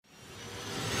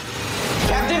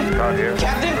out here.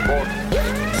 Captain! Report.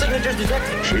 Signatures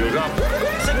detected. Shields up.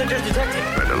 Signatures detected.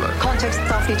 Red alert. Context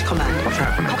Starfleet Command. What's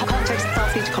happening? Context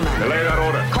Starfleet Command. Delay that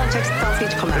order. Context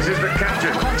Starfleet Command. This is the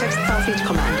captain. Context Starfleet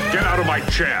Command. Get out of my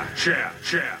chair. Chair.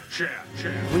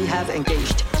 We have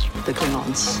engaged the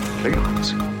Klingons.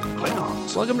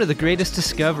 Klingons. Welcome to The Greatest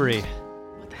Discovery,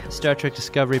 Star Trek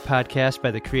Discovery podcast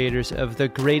by the creators of The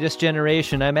Greatest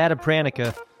Generation. I'm Adam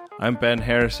Pranica. I'm Ben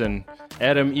Harrison.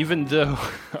 Adam, even though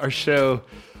our show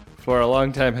for a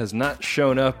long time has not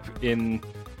shown up in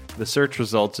the search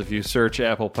results, if you search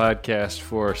Apple Podcast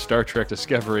for Star Trek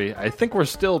Discovery, I think we're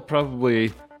still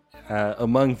probably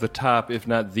among the top, if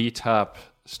not the top,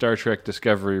 Star Trek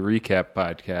Discovery recap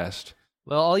podcast.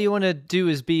 Well, all you want to do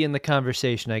is be in the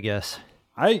conversation, I guess.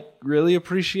 I really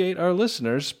appreciate our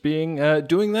listeners being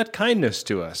doing that kindness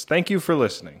to us. Thank you for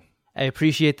listening. I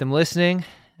appreciate them listening.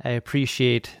 I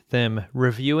appreciate them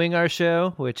reviewing our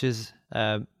show, which is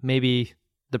maybe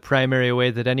the primary way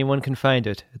that anyone can find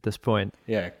it at this point.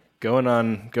 Yeah, going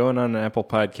on Apple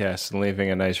Podcasts and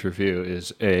leaving a nice review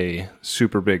is a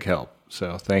super big help.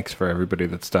 So thanks for everybody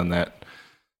that's done that.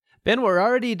 Ben, we're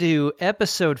already to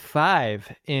episode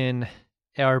 5 in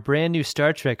our brand new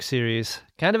Star Trek series.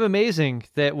 Kind of amazing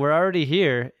that we're already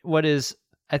here. What is,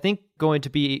 I think, going to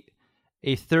be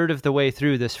a third of the way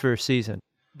through this first season.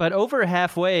 But over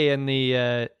halfway in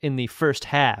the first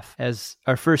half, as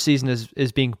our first season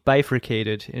is being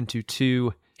bifurcated into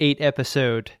 2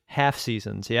 8-episode half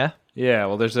seasons, yeah? Yeah,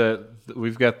 well,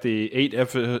 we've got the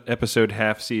 8-episode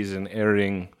half season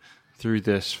airing through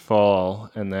this fall,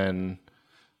 and then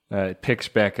it picks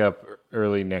back up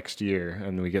early next year,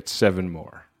 and we get 7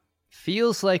 more.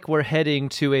 Feels like we're heading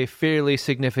to a fairly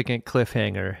significant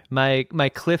cliffhanger. My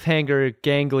cliffhanger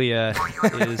ganglia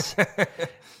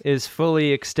is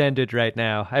fully extended right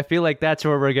now. I feel like that's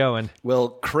where we're going. Well,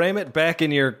 cram it back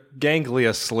in your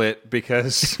ganglia slit,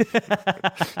 because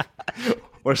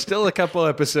we're still a couple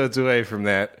episodes away from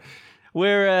that.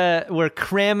 We're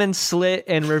cramming slit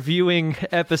and reviewing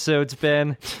episodes,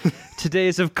 Ben.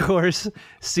 Today's, of course,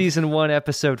 Season 1,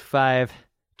 Episode 5.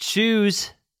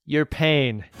 Choose your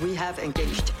pain. We have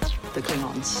engaged the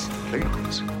Klingons.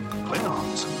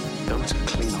 Klingons? Those are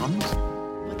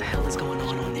Klingons? What the hell is going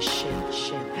on this ship?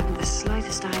 I haven't the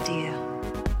slightest idea.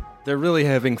 They're really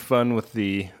having fun with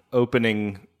the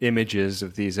opening images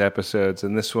of these episodes,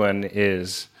 and this one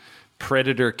is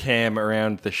Predator cam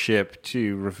around the ship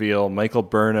to reveal Michael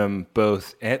Burnham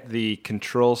both at the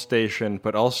control station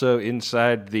but also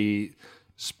inside the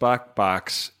Spock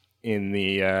box in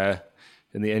the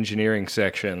engineering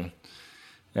section.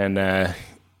 And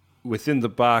within the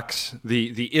box,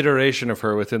 the iteration of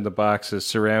her within the box is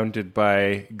surrounded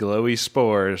by glowy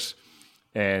spores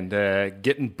and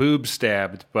getting boob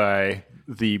stabbed by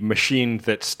the machine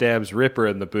that stabs Ripper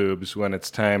in the boobs when it's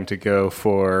time to go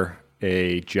for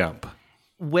a jump.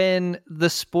 When the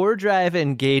spore drive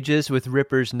engages with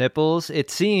Ripper's nipples, it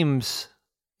seems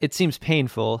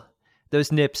painful.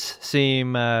 Those nips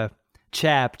seem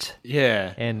chapped,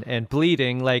 yeah, and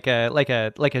bleeding like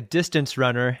a distance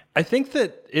runner. I think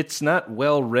that it's not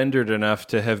well rendered enough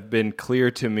to have been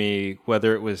clear to me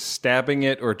whether it was stabbing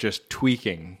it or just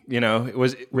tweaking. You know,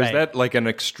 was right. That like an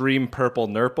extreme purple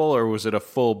nurple, or was it a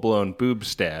full blown boob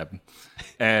stab?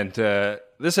 And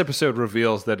this episode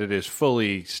reveals that it is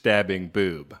fully stabbing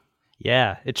boob.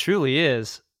 Yeah, it truly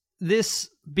is. This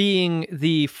being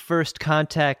the first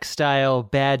contact style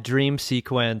bad dream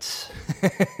sequence,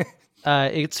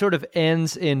 it sort of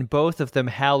ends in both of them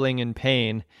howling in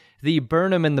pain. The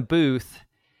Burnham in the booth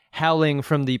howling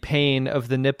from the pain of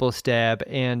the nipple stab,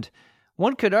 and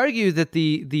one could argue that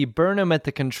the Burnham at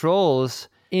the controls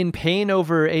in pain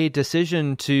over a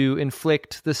decision to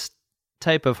inflict this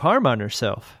type of harm on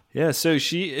herself. Yeah, so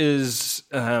she is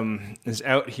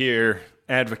out here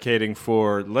advocating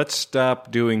for let's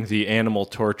stop doing the animal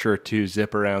torture to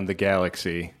zip around the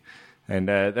galaxy. And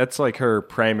that's like her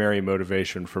primary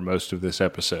motivation for most of this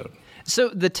episode. So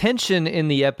the tension in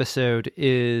the episode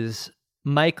is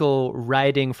Michael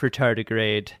riding for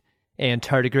tardigrade and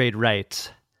tardigrade rights.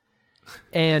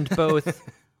 And both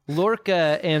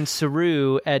Lorca and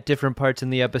Saru at different parts in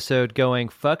the episode going,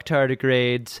 fuck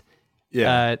tardigrades,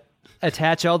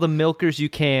 attach all the milkers you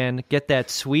can, get that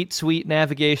sweet, sweet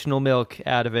navigational milk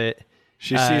out of it.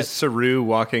 She sees Saru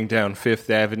walking down Fifth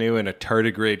Avenue in a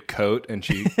tardigrade coat, and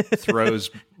she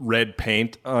throws red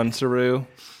paint on Saru.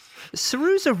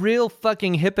 Saru's a real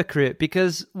fucking hypocrite,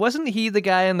 because wasn't he the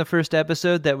guy in the first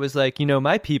episode that was like, you know,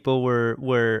 my people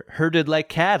were herded like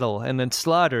cattle and then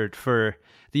slaughtered for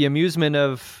the amusement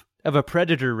of a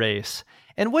predator race?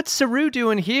 And what's Saru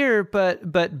doing here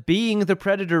but being the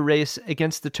predator race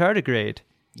against the tardigrade?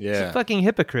 Yeah. He's a fucking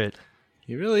hypocrite.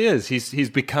 He really is. He's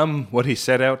become what he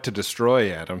set out to destroy,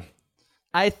 Adam.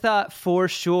 I thought for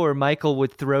sure Michael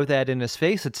would throw that in his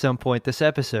face at some point this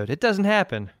episode. It doesn't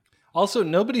happen. Also,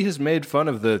 nobody has made fun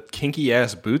of the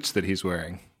kinky-ass boots that he's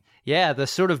wearing. Yeah, the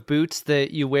sort of boots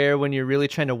that you wear when you're really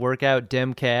trying to work out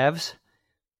dem calves.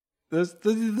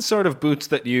 The sort of boots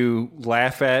that you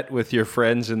laugh at with your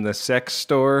friends in the sex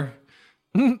store,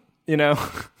 you know?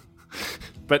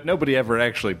 But nobody ever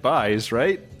actually buys,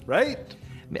 right? Right?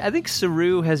 I think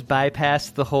Saru has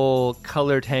bypassed the whole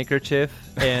colored handkerchief,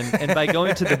 and by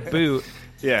going to the boot,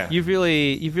 Yeah. you've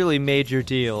really made your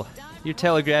deal. You're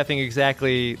telegraphing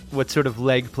exactly what sort of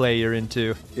leg play you're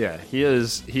into. Yeah, he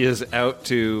is out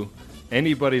to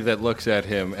anybody that looks at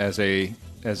him as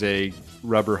a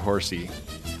rubber horsey.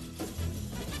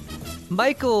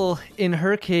 Michael, in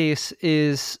her case,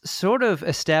 is sort of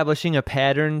establishing a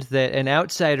pattern that an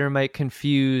outsider might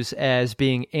confuse as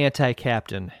being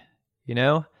anti-captain. You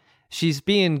know? She's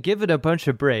being given a bunch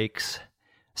of breaks.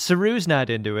 Saru's not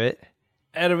into it.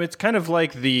 Adam, it's kind of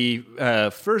like the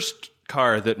first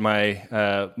car that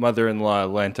my mother-in-law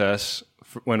lent us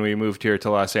when we moved here to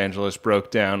Los Angeles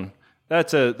broke down.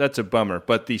 That's a bummer.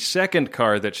 But the second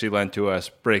car that she lent to us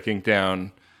breaking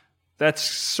down, that's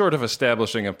sort of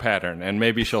establishing a pattern, and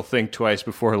maybe she'll think twice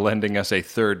before lending us a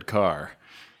third car.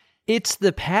 It's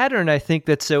the pattern, I think,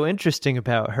 that's so interesting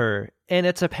about her. And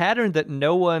it's a pattern that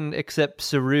no one except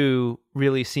Saru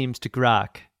really seems to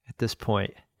grok at this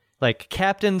point. Like,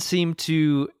 captains seem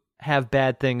to have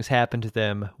bad things happen to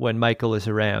them when Michael is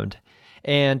around.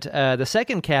 And the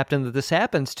second captain that this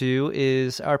happens to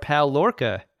is our pal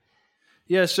Lorca.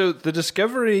 Yeah, so the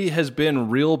Discovery has been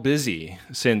real busy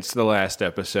since the last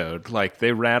episode. Like,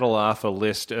 they rattle off a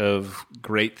list of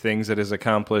great things it has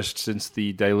accomplished since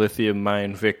the dilithium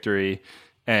mine victory,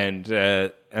 and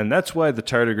that's why the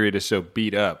tardigrade is so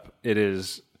beat up.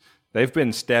 They've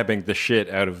been stabbing the shit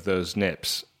out of those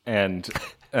nips, and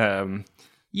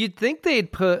you'd think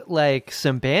they'd put like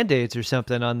some Band-Aids or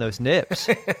something on those nips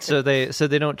so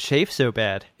they don't chafe so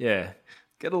bad. yeah.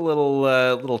 Get a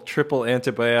little triple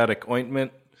antibiotic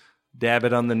ointment, dab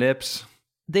it on the nips.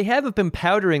 They haven't been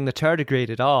powdering the tardigrade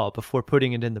at all before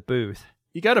putting it in the booth.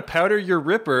 You got to powder your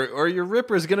ripper, or your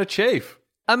ripper's gonna chafe.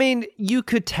 I mean, you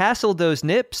could tassel those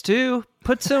nips too.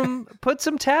 Put some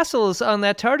tassels on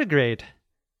that tardigrade,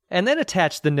 and then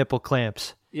attach the nipple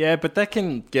clamps. Yeah, but that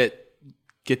can get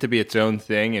to be its own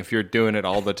thing if you're doing it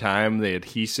all the time. The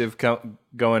adhesive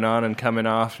going on and coming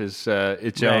off is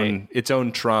its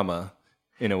own trauma.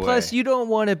 In a way. Plus, you don't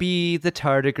want to be the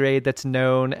tardigrade that's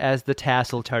known as the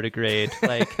tassel tardigrade.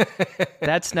 Like,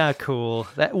 that's not cool.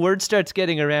 That word starts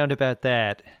getting around about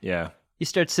that. Yeah. You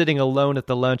start sitting alone at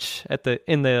the lunch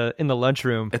in the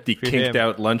lunchroom. At the kinked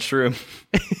out lunchroom.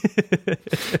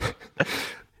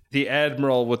 The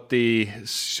Admiral with the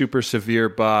super severe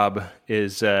bob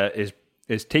is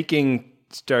taking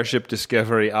Starship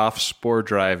Discovery off spore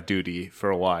drive duty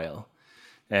for a while.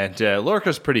 And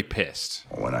Lorca's pretty pissed.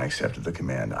 When I accepted the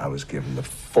command, I was given the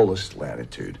fullest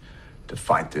latitude to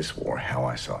fight this war how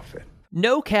I saw fit.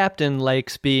 No captain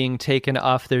likes being taken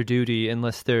off their duty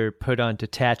unless they're put on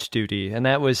detached duty. And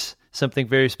that was something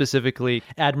very specifically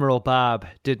Admiral Bob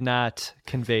did not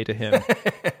convey to him.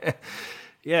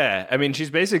 Yeah, I mean,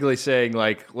 she's basically saying,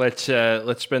 like, let's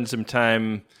spend some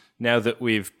time, now that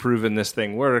we've proven this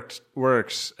thing works,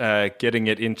 getting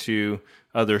it into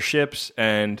other ships,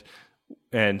 and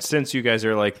since you guys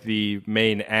are like the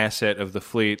main asset of the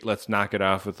fleet, let's knock it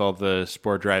off with all the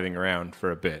spore driving around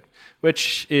for a bit,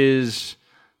 which is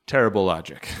terrible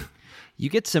logic. You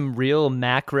get some real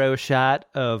macro shot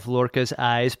of Lorca's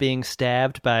eyes being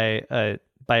stabbed by a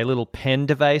little pen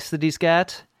device that he's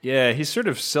got. Yeah, he's sort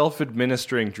of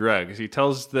self-administering drugs. He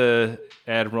tells the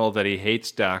Admiral that he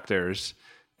hates doctors,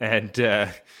 and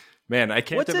man, I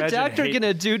can't imagine. What's a doctor going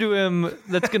to do to him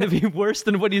that's going to be worse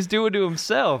than what he's doing to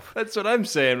himself? That's what I'm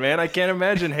saying, man. I can't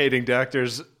imagine hating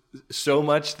doctors so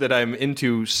much that I'm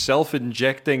into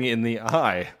self-injecting in the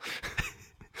eye.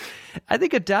 I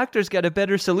think a doctor's got a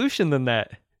better solution than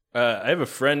that. I have a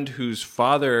friend whose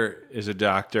father is a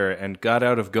doctor and got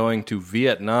out of going to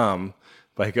Vietnam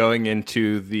by going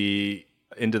into the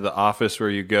office where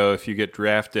you go if you get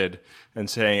drafted and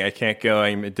saying, I can't go,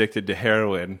 I'm addicted to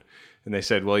heroin. And they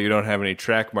said, well, you don't have any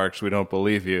track marks, we don't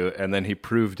believe you. And then he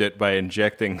proved it by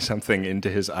injecting something into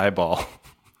his eyeball.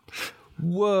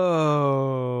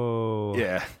 Whoa.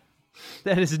 Yeah.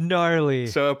 That is gnarly.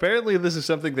 So apparently this is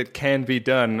something that can be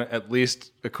done, at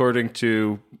least according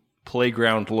to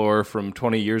playground lore from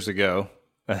 20 years ago.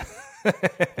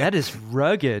 That is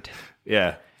rugged.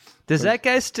 Yeah. Does that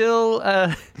guy still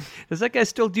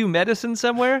do medicine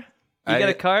somewhere? You got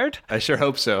a card? I sure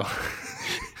hope so.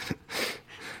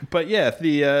 But yeah,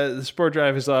 the spore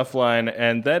drive is offline,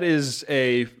 and that is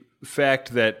a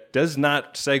fact that does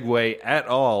not segue at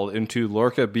all into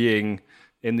Lorca being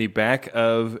in the back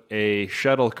of a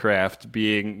shuttlecraft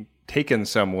being taken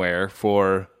somewhere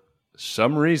for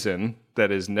some reason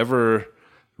that is never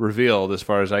revealed as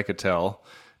far as I could tell.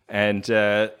 And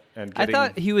I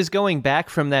thought he was going back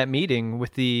from that meeting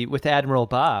with Admiral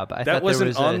Bob. I that thought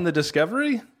wasn't on the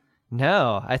Discovery?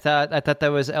 No, I thought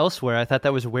that was elsewhere. I thought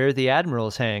that was where the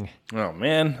Admirals hang. Oh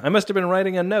man, I must have been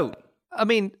writing a note. I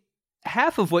mean,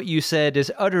 half of what you said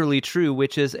is utterly true,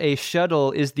 which is a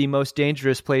shuttle is the most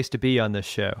dangerous place to be on this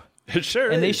show. It sure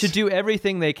is. And they should do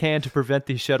everything they can to prevent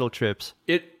these shuttle trips.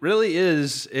 It really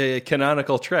is a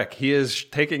canonical trek. He is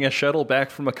taking a shuttle back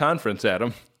from a conference,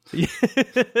 Adam.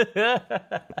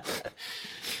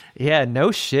 Yeah,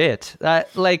 no shit.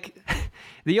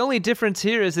 The only difference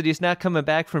here is that he's not coming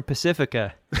back from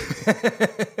Pacifica.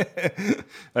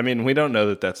 I mean, we don't know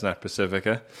that that's not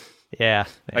Pacifica. Yeah.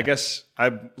 I guess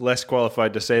I'm less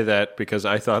qualified to say that because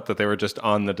I thought that they were just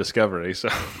on the Discovery, so...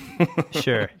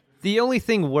 Sure. The only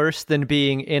thing worse than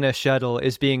being in a shuttle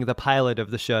is being the pilot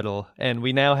of the shuttle, and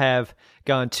we now have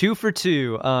gone 2 for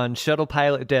 2 on shuttle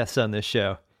pilot deaths on this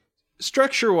show.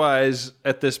 Structure-wise,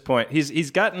 at this point,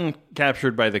 he's gotten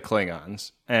captured by the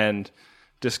Klingons, and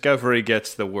Discovery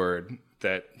gets the word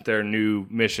that their new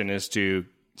mission is to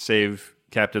save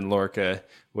Captain Lorca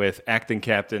with acting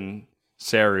Captain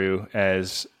Saru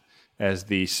as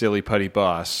the silly putty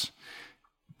boss.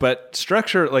 But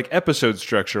structure, like episode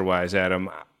structure-wise, Adam,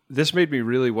 this made me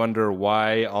really wonder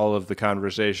why all of the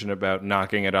conversation about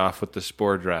knocking it off with the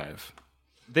spore drive.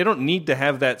 They don't need to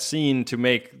have that scene to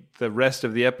make the rest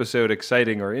of the episode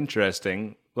exciting or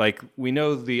interesting. Like, we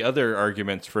know the other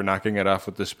arguments for knocking it off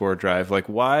with the spore drive. Like,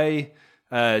 why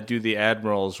do the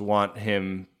Admirals want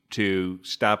him to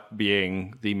stop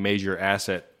being the major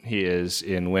asset he is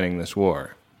in winning this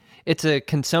war? It's a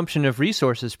consumption of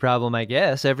resources problem, I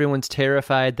guess. Everyone's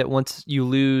terrified that once you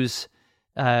lose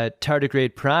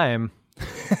tardigrade prime,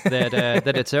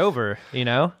 that it's over, you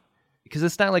know? Because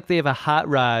it's not like they have a hot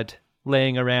rod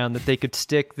laying around that they could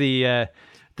stick the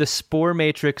spore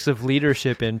matrix of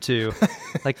leadership into.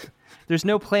 Like, there's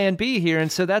no plan B here,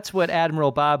 and so that's what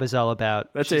Admiral Bob is all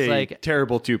about. That's a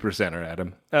terrible 2%er,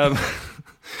 Adam.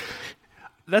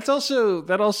 That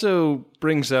also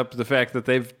brings up the fact that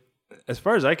they've, as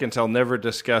far as I can tell, never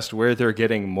discussed where they're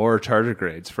getting more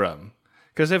tardigrades from.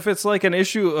 Because if it's like an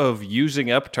issue of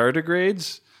using up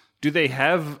tardigrades, do they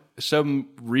have some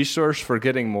resource for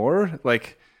getting more?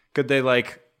 Like, could they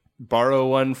borrow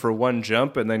one for one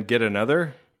jump and then get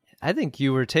another? I think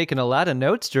you were taking a lot of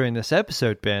notes during this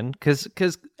episode, Ben,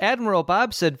 because Admiral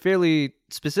Bob said fairly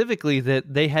specifically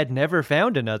that they had never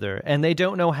found another, and they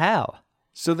don't know how.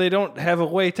 So they don't have a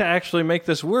way to actually make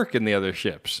this work in the other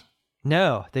ships.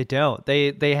 No, they don't.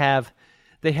 They have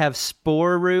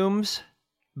spore rooms,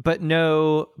 but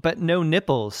no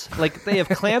nipples. Like, they have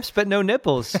clamps, but no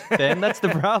nipples, Ben. That's the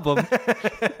problem.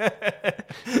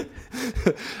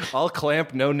 All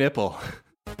clamp, no nipple.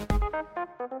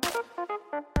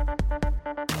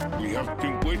 We have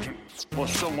been waiting for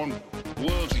someone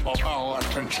worthy of our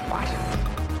attention.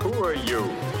 Who are you?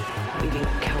 We've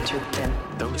encountered them.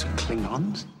 Those are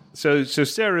Klingons? So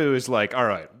Saru is like, all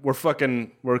right, we're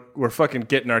fucking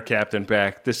getting our captain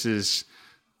back. This is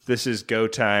go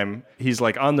time. He's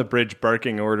like on the bridge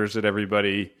barking orders at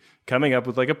everybody, coming up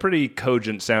with like a pretty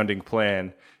cogent sounding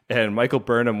plan. And Michael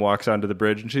Burnham walks onto the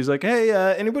bridge and she's like, hey,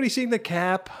 anybody seen the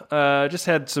Cap? Just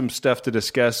had some stuff to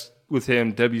discuss with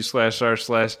him,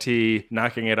 W/R/T,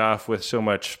 knocking it off with so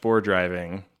much spore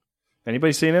driving.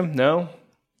 Anybody seen him? No?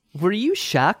 Were you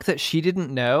shocked that she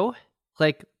didn't know?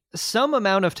 Like, some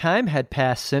amount of time had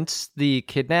passed since the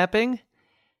kidnapping,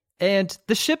 and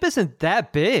the ship isn't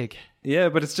that big. Yeah,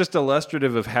 but it's just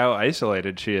illustrative of how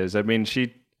isolated she is. I mean,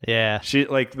 she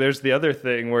like, there's the other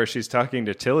thing where she's talking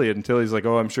to Tilly, and Tilly's like,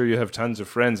 oh, I'm sure you have tons of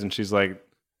friends, and she's like,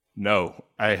 no,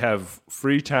 I have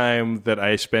free time that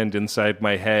I spend inside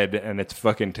my head, and it's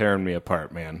fucking tearing me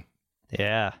apart, man.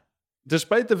 Yeah.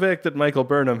 Despite the fact that Michael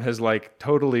Burnham has, like,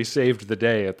 totally saved the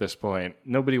day at this point,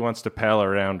 nobody wants to pal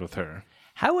around with her.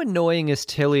 How annoying is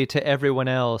Tilly to everyone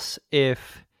else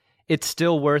if it's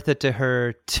still worth it to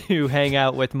her to hang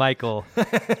out with Michael?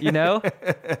 You know?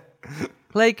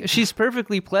 Like, she's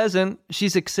perfectly pleasant,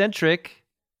 she's eccentric,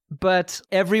 but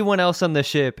everyone else on the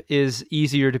ship is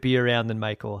easier to be around than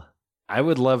Michael. I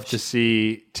would love to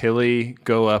see Tilly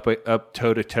go up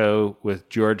toe-to-toe with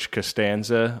George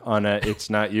Costanza on a It's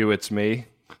Not You, It's Me.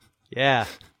 Yeah.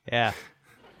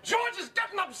 George is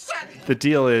getting upset! The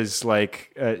deal is,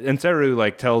 like, and Saru,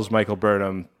 like, tells Michael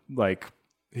Burnham, like,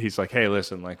 he's like, hey,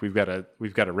 listen, like we've got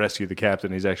to rescue the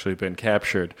captain. He's actually been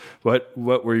captured. What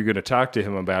were you going to talk to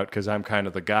him about? Because I'm kind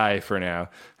of the guy for now.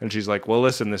 And she's like, well,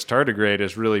 listen, this tardigrade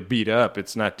is really beat up.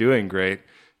 It's not doing great,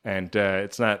 and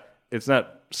it's not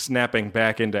snapping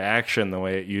back into action the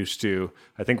way it used to.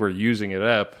 I think we're using it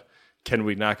up. Can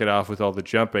we knock it off with all the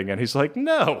jumping? And he's like,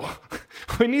 no,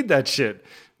 we need that shit.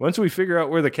 Once we figure out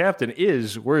where the captain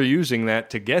is, we're using that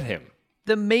to get him.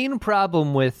 The main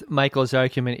problem with Michael's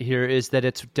argument here is that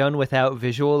it's done without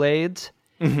visual aids.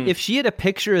 Mm-hmm. If she had a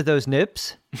picture of those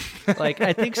nips, like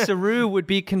I think Saru would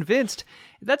be convinced.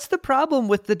 That's the problem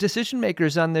with the decision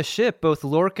makers on this ship. Both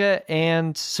Lorca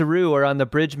and Saru are on the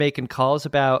bridge making calls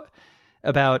about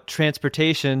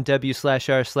transportation,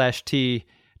 W/R/T,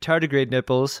 tardigrade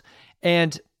nipples,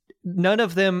 and neither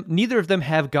of them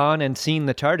have gone and seen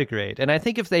the tardigrade. And I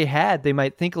think if they had, they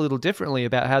might think a little differently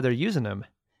about how they're using them.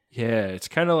 Yeah, it's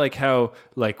kind of like how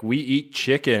like we eat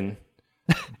chicken,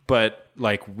 but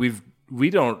like we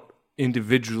don't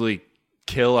individually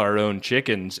kill our own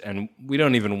chickens, and we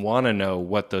don't even want to know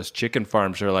what those chicken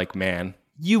farms are like, man.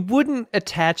 You wouldn't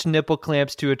attach nipple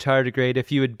clamps to a tardigrade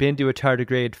if you had been to a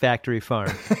tardigrade factory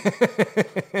farm.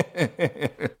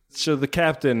 So the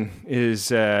captain is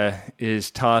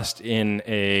tossed in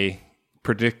a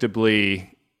predictably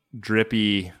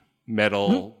drippy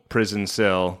metal prison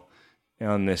cell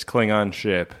on this Klingon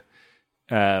ship,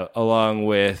 along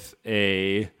with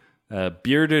a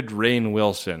bearded Rainn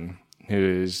Wilson,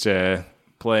 who's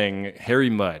playing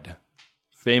Harry Mudd,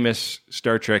 famous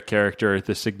Star Trek character,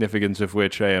 the significance of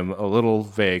which I am a little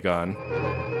vague on.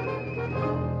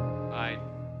 I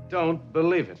don't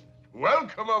believe it.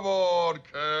 Welcome aboard,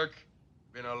 Kirk.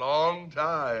 Been a long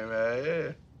time,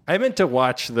 eh? I meant to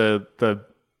watch the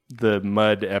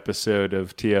Mudd episode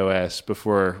of TOS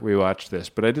before we watched this,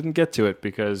 but I didn't get to it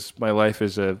because my life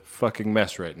is a fucking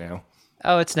mess right now.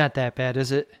 Oh, it's not that bad,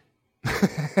 is it?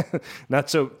 Not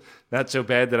so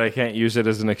bad that I can't use it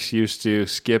as an excuse to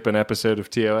skip an episode of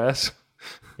TOS.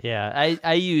 Yeah,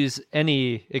 I use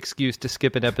any excuse to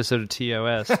skip an episode of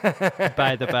TOS,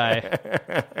 by the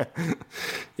by.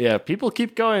 Yeah, people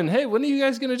keep going, hey, when are you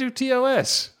guys going to do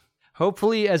TOS?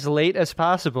 Hopefully as late as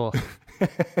possible,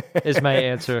 is my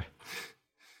answer.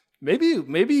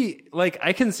 Maybe like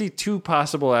I can see two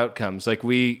possible outcomes. Like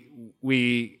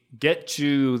we get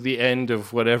to the end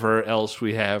of whatever else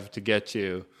we have to get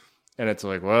to, and it's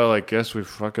like, well, I guess we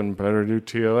fucking better do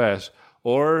TOS.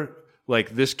 Or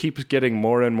like this keeps getting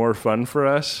more and more fun for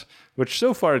us, which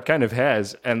so far it kind of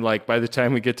has. And like by the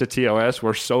time we get to TOS,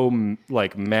 we're so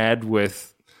like mad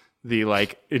with the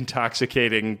like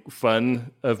intoxicating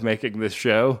fun of making this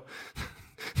show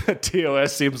that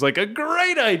TOS seems like a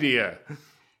great idea.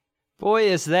 Boy,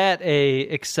 is that a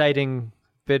exciting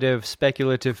bit of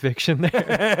speculative fiction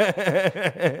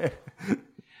there.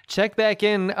 Check back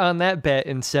in on that bet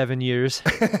in 7 years.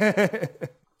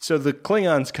 So the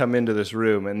Klingons come into this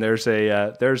room, and there's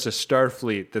a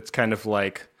Starfleet that's kind of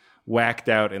like whacked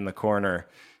out in the corner,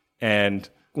 and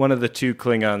one of the two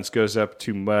Klingons goes up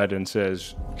to Mudd and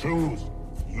says, Choose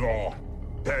your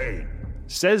pain.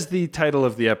 Says the title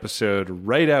of the episode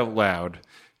right out loud,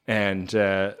 and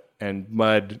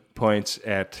Mudd points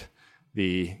at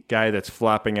the guy that's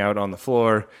flopping out on the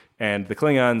floor, and the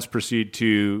Klingons proceed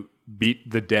to beat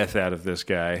the death out of this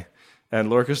guy. And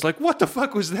Lorca's like, what the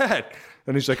fuck was that?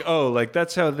 And he's like, oh, like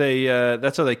that's how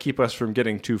they keep us from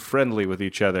getting too friendly with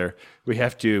each other. We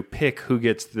have to pick who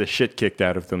gets the shit kicked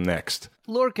out of them next.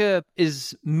 Lorca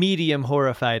is medium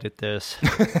horrified at this.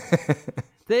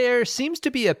 There seems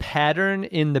to be a pattern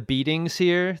in the beatings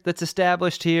here that's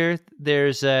established here.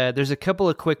 There's a couple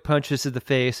of quick punches to the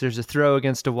face, there's a throw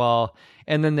against a wall,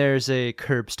 and then there's a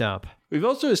curb stomp. We've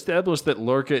also established that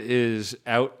Lorca is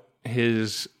out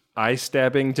his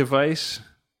eye-stabbing device,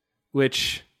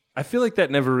 which I feel like that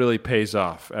never really pays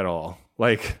off at all.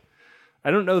 Like,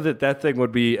 I don't know that thing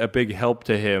would be a big help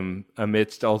to him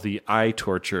amidst all the eye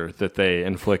torture that they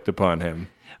inflict upon him.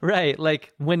 Right,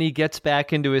 like when he gets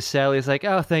back into his cell, he's like,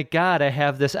 oh, thank God I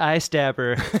have this eye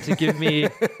stabber to give me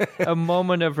a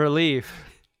moment of relief.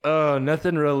 Oh,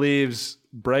 nothing relieves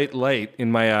bright light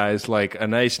in my eyes like a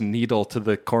nice needle to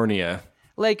the cornea.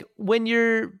 Like when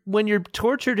you're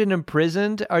tortured and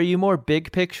imprisoned, are you more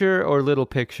big picture or little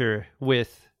picture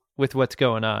with what's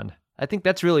going on? I think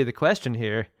that's really the question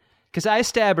here. Because eye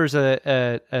stabber's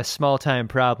a small time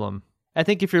problem. I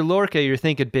think if you're Lorca, you're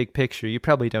thinking big picture. You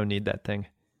probably don't need that thing.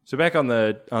 So back on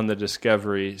the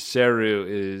Discovery, Saru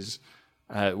is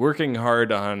working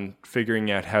hard on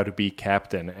figuring out how to be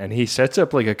captain, and he sets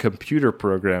up like a computer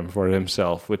program for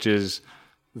himself, which is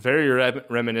very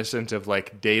reminiscent of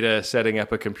like Data setting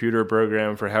up a computer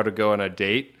program for how to go on a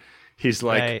date. He's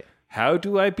like, right. how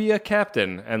do I be a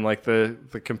captain? And like the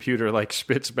computer like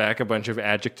spits back a bunch of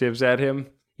adjectives at him.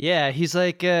 Yeah, he's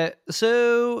like,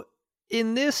 so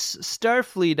in this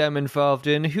Starfleet I'm involved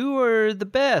in, who are the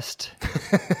best?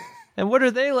 And what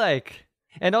are they like?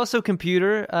 And also,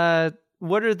 computer,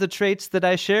 what are the traits that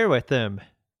I share with them?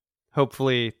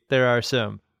 Hopefully there are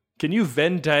some. Can you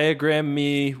Venn diagram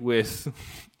me with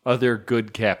other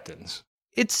good captains?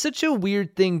 It's such a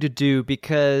weird thing to do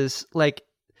because, like,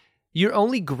 you're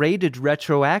only graded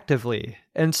retroactively.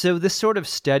 And so this sort of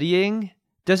studying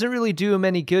doesn't really do him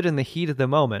any good in the heat of the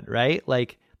moment, right?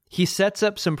 Like, he sets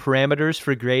up some parameters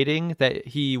for grading that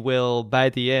he will, by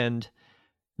the end,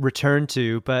 return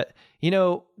to. But, you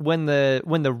know, when the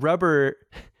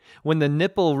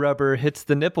nipple rubber hits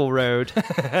the nipple road,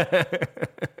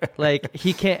 like,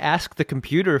 he can't ask the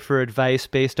computer for advice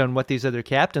based on what these other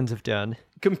captains have done.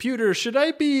 Computer, should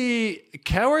I be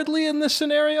cowardly in this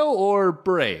scenario or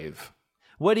brave?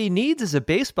 What he needs is a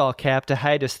baseball cap to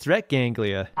hide his threat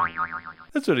ganglia.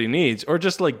 That's what he needs. Or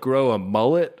just, like, grow a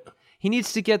mullet. He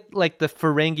needs to get, like, the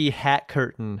Ferengi hat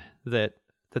curtain that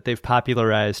they've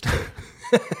popularized.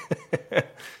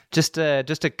 Just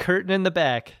a curtain in the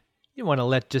back. You don't want to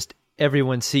let just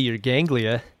everyone see your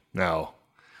ganglia. No.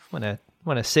 Want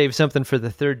to save something for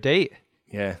the third date.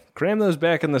 Yeah, cram those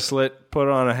back in the slit, put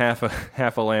on a half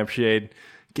a lampshade.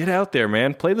 Get out there,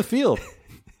 man. Play the field.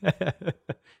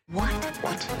 What's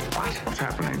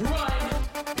happening?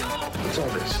 What's all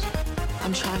this?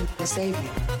 I'm trying to save you.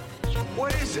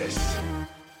 What is this?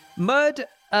 Mudd,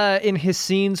 in his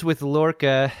scenes with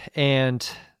Lorca and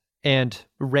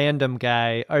Random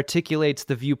Guy, articulates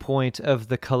the viewpoint of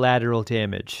the collateral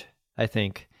damage, I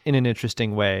think, in an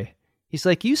interesting way. He's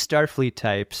like, you Starfleet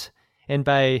types, and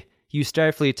by you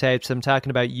Starfleet types, I'm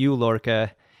talking about you,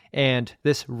 Lorca, and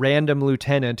this random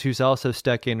lieutenant who's also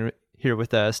stuck in here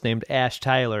with us, named Ash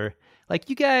Tyler. Like,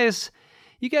 you guys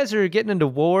are getting into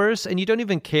wars, and you don't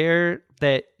even care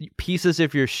that pieces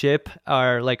of your ship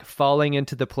are, like, falling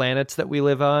into the planets that we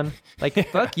live on. Like,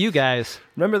 fuck you guys.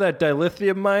 Remember that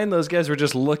dilithium mine? Those guys were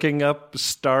just looking up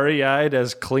starry-eyed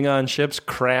as Klingon ships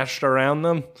crashed around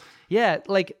them. Yeah,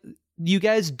 like, you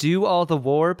guys do all the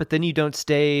war, but then you don't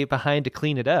stay behind to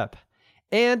clean it up.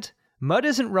 And Mudd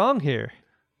isn't wrong here.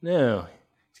 No.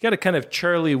 He's got a kind of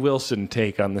Charlie Wilson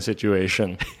take on the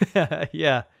situation.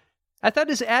 Yeah. I thought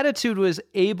his attitude was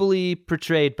ably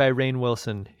portrayed by Rainn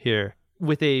Wilson here.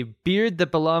 With a beard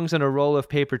that belongs on a roll of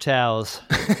paper towels.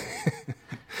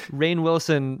 Rainn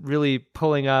Wilson really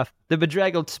pulling off the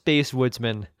bedraggled space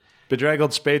woodsman.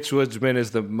 Bedraggled space woodsman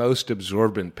is the most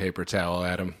absorbent paper towel,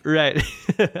 Adam. Right.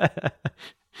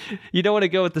 You don't want to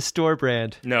go with the store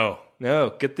brand. No.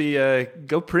 Get the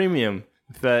go premium.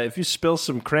 If you spill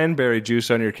some cranberry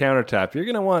juice on your countertop, you're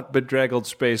going to want bedraggled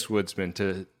space woodsman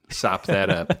to sop that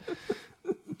up.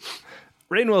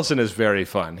 Rainn Wilson is very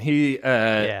fun.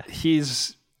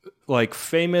 He's like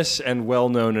famous and well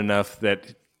known enough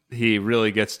that he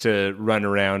really gets to run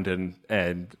around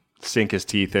and sink his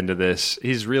teeth into this.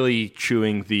 He's really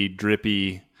chewing the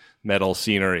drippy metal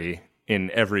scenery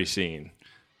in every scene.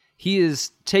 He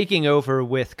is taking over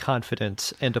with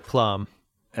confidence and aplomb.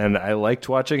 And I liked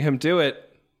watching him do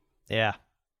it. Yeah.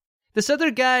 This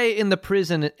other guy in the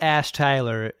prison, Ash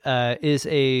Tyler, is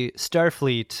a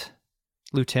Starfleet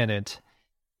lieutenant.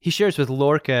 He shares with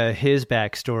Lorca his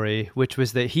backstory, which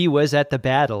was that he was at the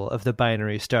Battle of the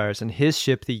Binary Stars, and his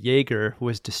ship, the Jaeger,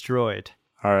 was destroyed.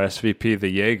 RSVP the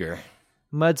Jaeger.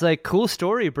 Mudd's like, cool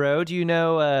story, bro. Do you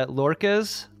know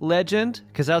Lorca's legend?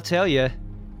 Because I'll tell you,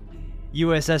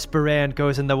 USS Buran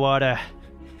goes in the water.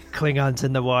 Klingons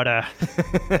in the water.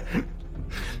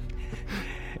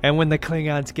 And when the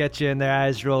Klingons get you and their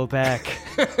eyes roll back,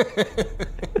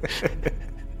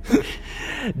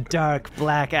 dark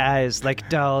black eyes like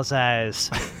doll's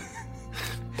eyes.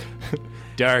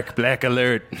 Dark black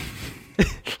alert.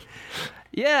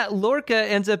 Yeah, Lorca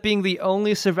ends up being the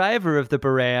only survivor of the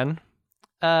Buran.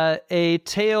 A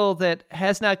tale that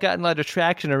has not gotten a lot of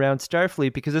traction around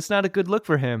Starfleet because it's not a good look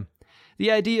for him.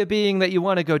 The idea being that you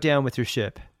want to go down with your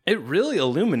ship. It really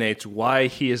illuminates why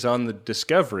he is on the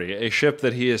Discovery, a ship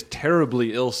that he is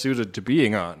terribly ill-suited to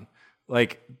being on.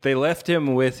 Like, they left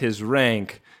him with his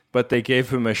rank, but they gave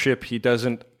him a ship he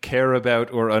doesn't care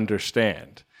about or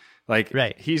understand. Like,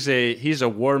 right. He's a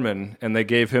warman, and they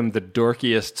gave him the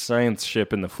dorkiest science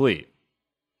ship in the fleet.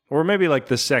 Or maybe, like,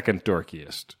 the second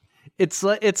dorkiest. It's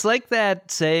like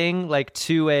that saying, like,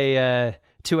 to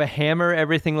a hammer,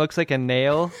 everything looks like a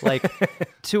nail. Like,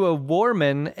 to a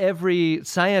warman, every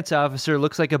science officer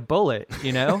looks like a bullet,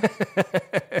 you know?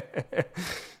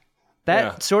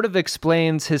 That sort of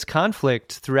explains his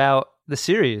conflict throughout the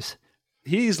series.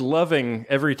 he's loving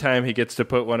every time he gets to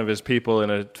put one of his people in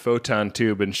a photon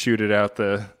tube and shoot it out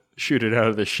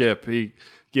of the ship. He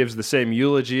gives the same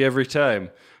eulogy every time.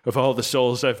 Of all the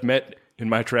souls I've met in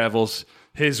my travels,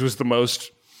 his was the most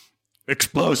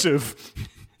explosive.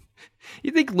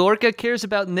 You think Lorca cares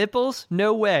about nipples?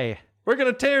 No way. We're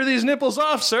going to tear these nipples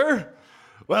off, sir.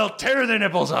 Well, tear the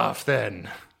nipples off, then.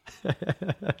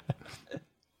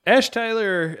 Ash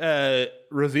Tyler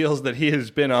reveals that he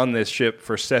has been on this ship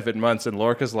for 7 months, and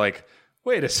Lorca's like,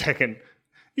 wait a second.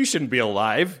 You shouldn't be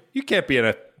alive. You can't be in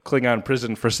a Klingon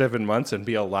prison for 7 months and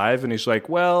be alive. And he's like,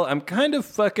 well, I'm kind of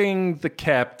fucking the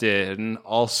captain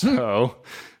also.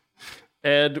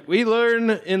 And we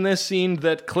learn in this scene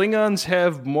that Klingons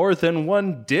have more than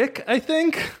one dick, I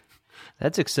think.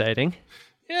 That's exciting.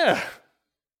 Yeah.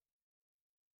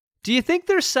 Do you think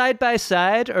they're side by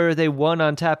side, or are they one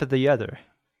on top of the other?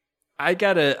 I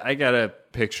gotta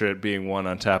picture it being one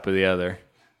on top of the other.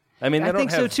 I mean, I think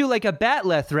so too, like a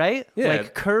batleth, right? Yeah.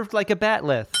 Like curved like a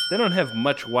batleth. They don't have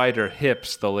much wider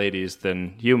hips, the ladies,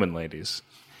 than human ladies.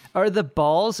 Are the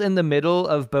balls in the middle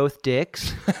of both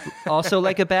dicks also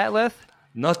like a batleth?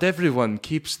 Not everyone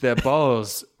keeps their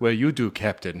balls where you do,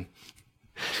 Captain.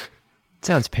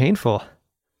 Sounds painful.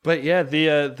 But yeah,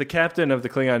 the captain of the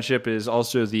Klingon ship is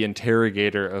also the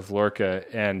interrogator of Lorca,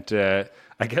 and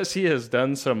I guess he has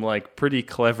done some like pretty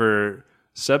clever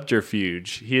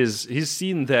subterfuge. He's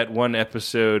seen that one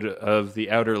episode of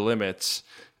The Outer Limits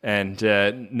and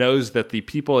knows that the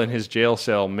people in his jail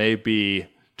cell may be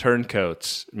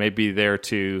turncoats, may be there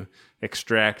to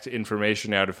extract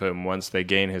information out of him once they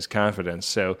gain his confidence.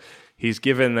 So he's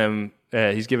given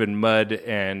Mudd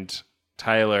and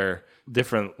Tyler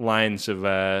different lines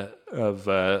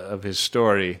of his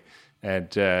story,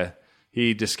 and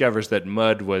he discovers that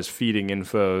Mudd was feeding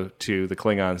info to the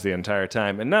Klingons the entire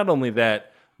time. And not only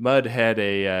that, Mudd had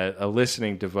a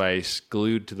listening device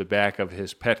glued to the back of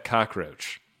his pet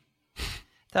cockroach.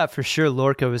 Thought for sure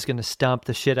Lorca was going to stomp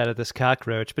the shit out of this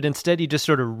cockroach, but instead he just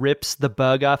sort of rips the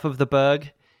bug off of the bug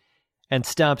and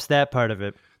stomps that part of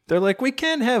it. They're like, we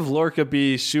can't have Lorca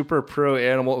be super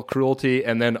pro-animal cruelty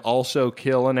and then also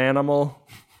kill an animal.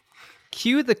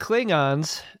 Cue the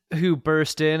Klingons who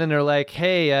burst in and are like,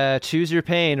 hey, choose your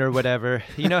pain or whatever.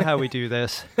 You know how we do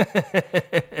this.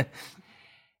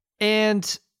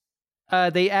 And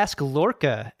they ask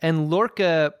Lorca, and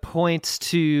Lorca points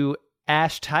to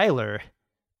Ash Tyler.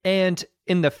 And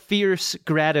in the fierce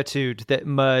gratitude that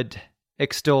Mudd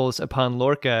extols upon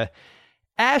Lorca,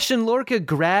 Ash and Lorca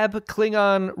grab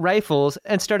Klingon rifles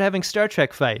and start having Star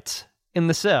Trek fights in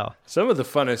the cell. Some of the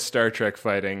funnest Star Trek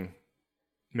fighting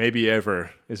maybe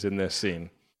ever is in this scene.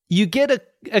 You get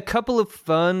a couple of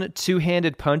fun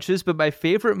two-handed punches, but my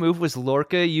favorite move was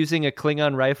Lorca using a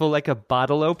Klingon rifle like a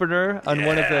bottle opener on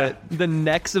one of the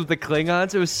necks of the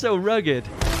Klingons. It was so rugged.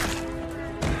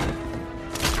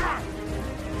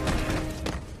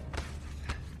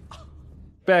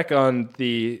 Back on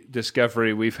the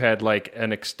Discovery, we've had like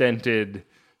an extended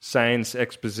science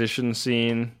exposition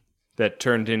scene that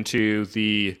turned into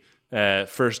the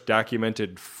first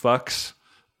documented fucks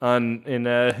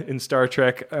in Star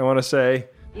Trek, I want to say.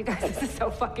 You guys, this is so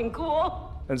fucking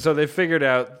cool. And so they figured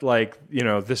out, like, you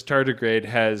know, this tardigrade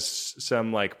has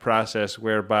some like process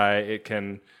whereby it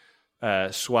can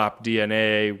swap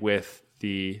DNA with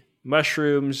the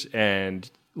mushrooms and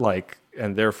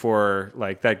therefore,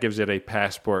 like, that gives it a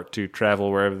passport to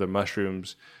travel wherever the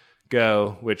mushrooms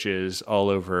go, which is all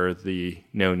over the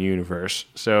known universe.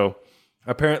 So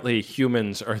apparently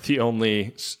humans are the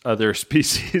only other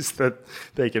species that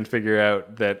they can figure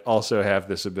out that also have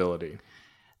this ability.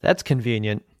 That's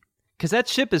convenient. Because that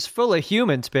ship is full of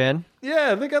humans, Ben.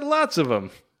 Yeah, they got lots of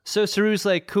them. So Saru's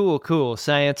like, cool,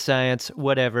 science,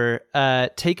 whatever.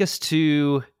 Take us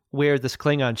to where this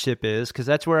Klingon ship is, because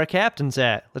that's where our captain's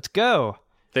at. Let's go.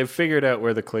 They've figured out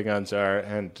where the Klingons are,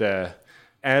 and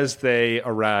as they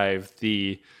arrive,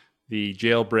 the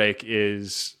jailbreak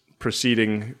is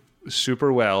proceeding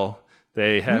super well.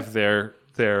 They have their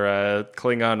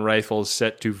Klingon rifles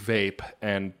set to vape,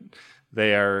 and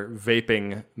they are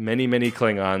vaping many, many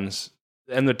Klingons.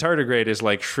 And the tardigrade is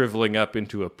like shriveling up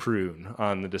into a prune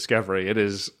on the Discovery. It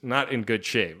is not in good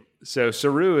shape. So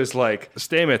Saru is like,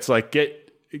 Stamets, like, get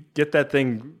that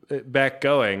thing back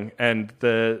going. And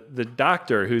the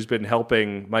doctor who's been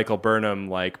helping Michael Burnham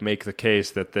like make the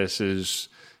case that this is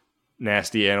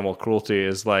nasty animal cruelty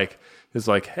is like,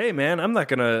 hey man, I'm not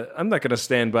gonna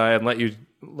stand by and let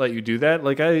you do that.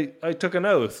 Like I took an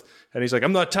oath. And he's like,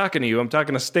 I'm not talking to you, I'm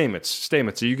talking to Stamets.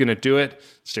 Stamets, are you gonna do it?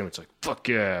 Stamets like, fuck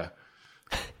yeah.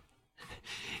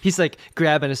 He's like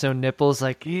grabbing his own nipples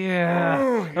like,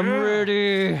 yeah, I'm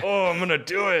ready. Oh, I'm gonna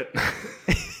do it.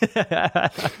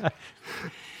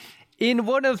 In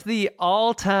one of the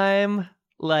all-time,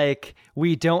 like,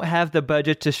 we don't have the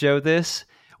budget to show this,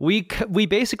 we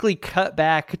basically cut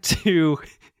back to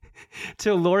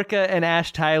Lorca and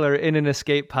Ash Tyler in an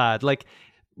escape pod. Like,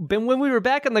 when we were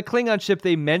back on the Klingon ship,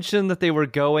 they mentioned that they were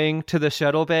going to the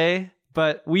shuttle bay,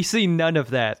 but we see none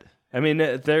of that. I mean,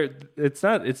 it's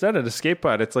not an escape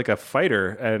pod. It's like a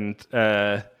fighter,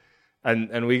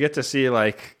 and we get to see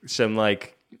like some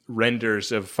like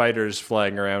renders of fighters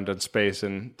flying around in space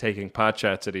and taking pot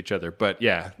shots at each other. But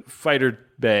yeah, fighter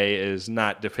bay is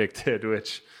not depicted,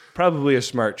 which probably a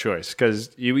smart choice,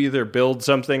 because you either build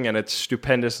something and it's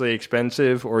stupendously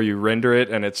expensive, or you render it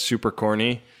and it's super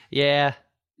corny. Yeah.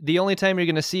 The only time you're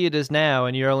going to see it is now,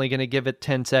 and you're only going to give it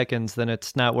 10 seconds, then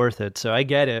it's not worth it. So I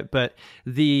get it. But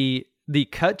the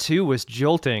cut to was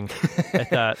jolting, I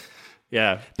thought.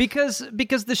 Yeah. Because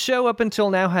the show up until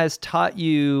now has taught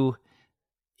you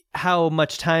how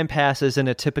much time passes in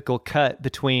a typical cut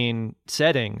between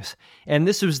settings. And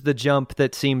this was the jump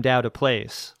that seemed out of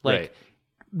place. Like, right.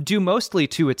 Due mostly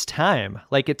to its time.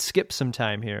 Like, it skips some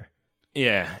time here.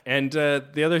 Yeah, and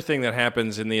the other thing that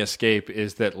happens in the escape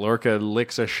is that Lorca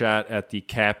licks a shot at the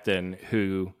captain,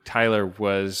 who Tyler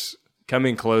was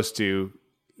coming close to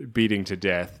beating to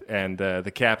death, and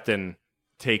the captain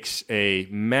takes a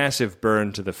massive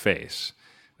burn to the face,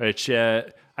 which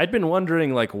I'd been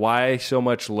wondering, like, why so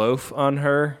much loaf on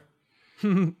her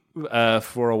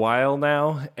for a while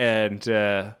now,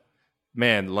 and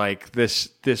man, like, this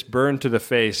burn to the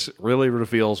face really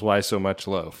reveals why so much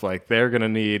loaf. Like, they're going to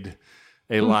need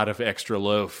a lot of extra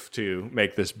loaf to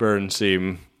make this burn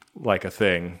seem like a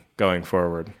thing going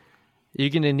forward. You're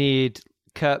going to need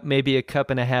maybe a cup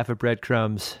and a half of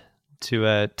breadcrumbs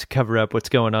to cover up what's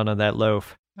going on that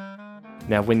loaf.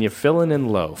 Now, when you're filling in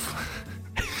loaf,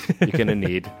 you're going to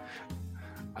need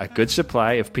a good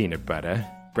supply of peanut butter,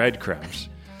 breadcrumbs,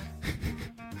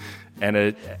 and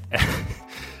a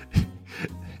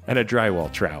drywall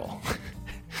trowel.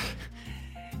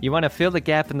 You want to fill the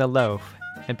gap in the loaf.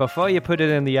 And before you put it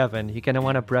in the oven, you're going to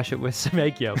want to brush it with some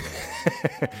egg yolk.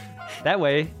 That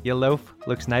way, your loaf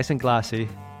looks nice and glossy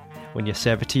when you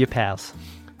serve it to your pals.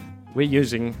 We're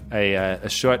using a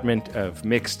assortment of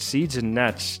mixed seeds and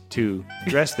nuts to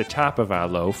dress the top of our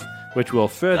loaf, which will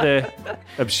further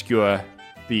obscure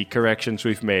the corrections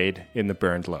we've made in the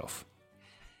burned loaf.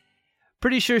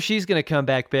 Pretty sure she's going to come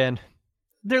back, Ben.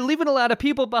 They're leaving a lot of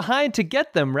people behind to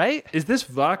get them, right? Is this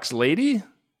Vox lady?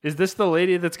 Is this the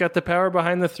lady that's got the power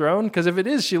behind the throne? Because if it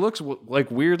is, she looks like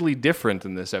weirdly different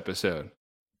in this episode.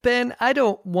 Ben, I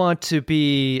don't want to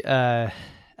be called a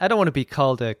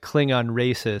Klingon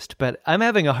racist, but I'm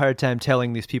having a hard time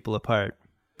telling these people apart.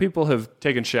 People have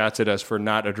taken shots at us for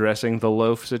not addressing the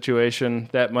loaf situation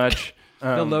that much.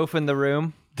 The loaf in the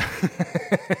room.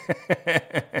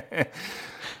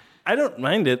 I don't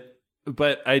mind it.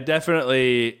 But I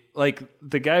definitely, like,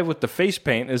 the guy with the face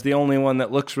paint is the only one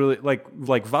that looks really, like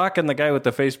Vok and the guy with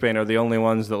the face paint are the only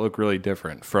ones that look really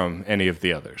different from any of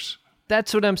the others.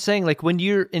 That's what I'm saying. Like, when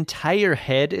your entire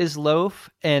head is loaf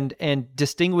and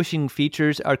distinguishing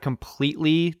features are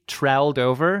completely troweled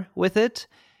over with it,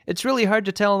 it's really hard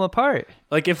to tell them apart.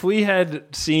 Like, if we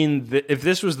had seen, if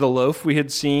this was the loaf we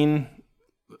had seen,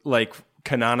 like,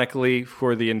 canonically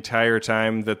for the entire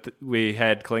time that we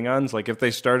had Klingons, like if they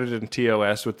started in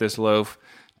TOS with this loaf,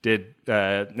 did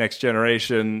Next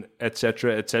Generation,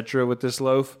 etc., with this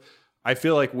loaf, I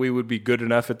feel like we would be good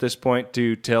enough at this point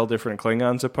to tell different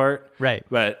Klingons apart. Right.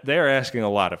 But they're asking a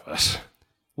lot of us.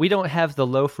 We don't have the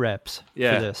loaf reps for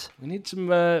this. We need some,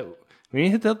 we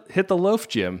need to hit the loaf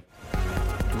gym.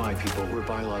 My people were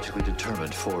biologically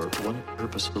determined for one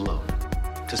purpose alone.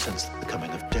 To sense the coming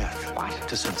of death. What?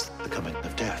 To sense the coming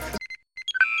of death.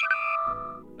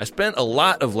 I spent a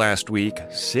lot of last week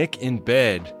sick in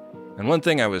bed. And one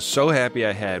thing I was so happy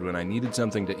I had when I needed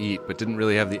something to eat but didn't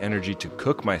really have the energy to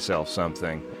cook myself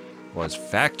something was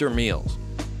Factor meals.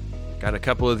 Got a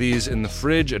couple of these in the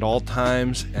fridge at all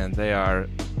times, and they are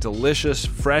delicious,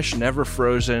 fresh, never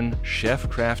frozen,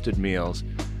 chef-crafted meals.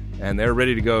 And they're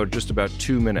ready to go in just about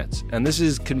 2 minutes. And this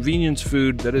is convenience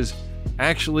food that is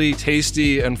actually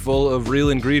tasty and full of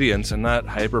real ingredients and not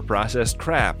hyper-processed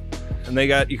crap. And they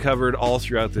got you covered all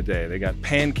throughout the day. They got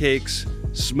pancakes,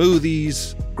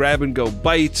 smoothies, grab-and-go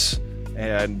bites,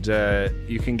 and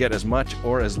you can get as much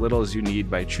or as little as you need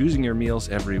by choosing your meals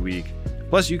every week.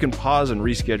 Plus, you can pause and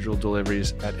reschedule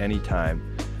deliveries at any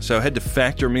time. So head to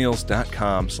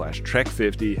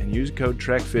factormeals.com/Trek50 and use code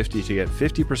Trek50 to get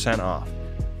 50% off.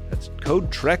 That's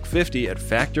code Trek50 at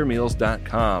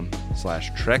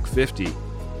factormeals.com/Trek50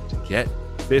 to get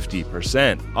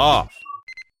 50% off.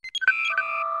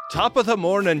 Top of the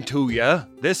morning to ya.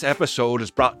 This episode is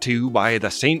brought to you by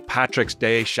the St. Patrick's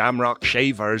Day Shamrock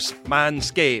Shavers,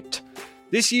 Manscaped.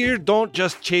 This year, don't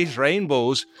just chase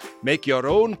rainbows. Make your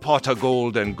own pot of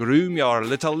gold and groom your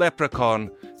little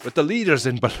leprechaun with the leaders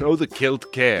in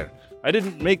below-the-kilt care. I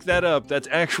didn't make that up. That's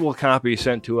actual copy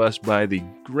sent to us by the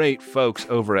great folks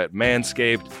over at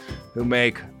Manscaped who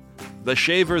make the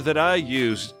shaver that I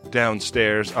use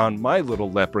downstairs on my little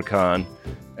leprechaun.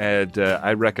 And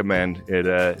I recommend it.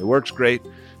 It works great.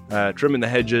 Trimming the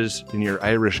hedges in your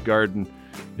Irish garden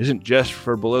isn't just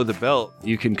for below the belt.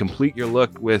 You can complete your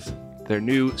look with their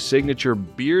new signature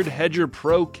Beard Hedger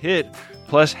Pro Kit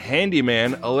plus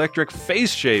Handyman electric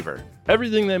face shaver.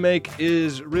 Everything they make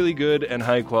is really good and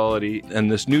high quality,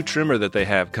 and this new trimmer that they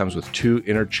have comes with 2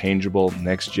 interchangeable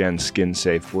next-gen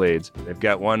skin-safe blades. They've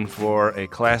got one for a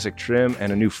classic trim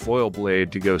and a new foil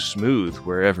blade to go smooth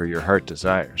wherever your heart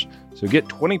desires. So get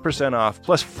 20% off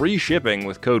plus free shipping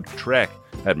with code TREK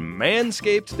at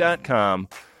manscaped.com.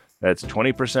 That's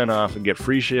 20% off and get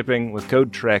free shipping with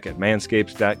code TREK at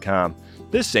manscaped.com.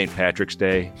 This St. Patrick's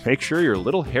Day, make sure your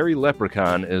little hairy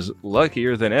leprechaun is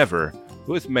luckier than ever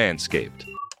with Manscaped.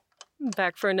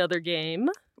 Back for another game.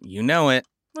 You know it.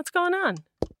 What's going on?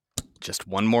 Just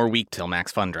one more week till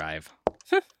Max Fun Drive.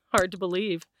 Hard to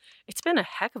believe. It's been a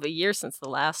heck of a year since the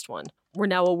last one. We're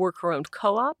now a worker-owned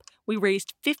co-op. We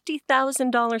raised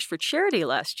 $50,000 for charity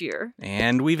last year.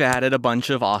 And we've added a bunch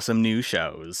of awesome new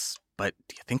shows. But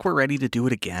do you think we're ready to do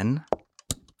it again?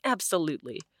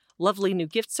 Absolutely. Lovely new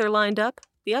gifts are lined up.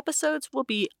 The episodes will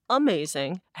be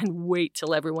amazing, and wait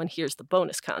till everyone hears the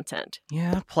bonus content.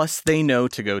 Yeah, plus they know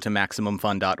to go to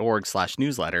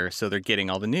MaximumFun.org/newsletter, so they're getting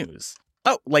all the news.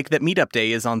 Oh, like that meetup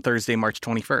day is on Thursday, March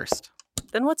 21st.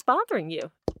 Then what's bothering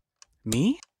you?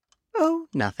 Me? Oh,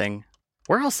 nothing.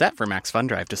 We're all set for Max Fun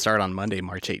Drive to start on Monday,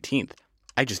 March 18th.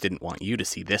 I just didn't want you to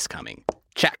see this coming.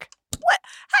 Check. What?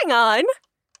 Hang on.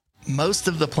 Most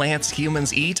of the plants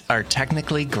humans eat are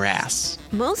technically grass.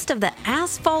 Most of the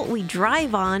asphalt we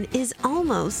drive on is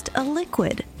almost a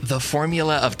liquid. The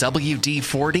formula of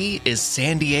WD-40 is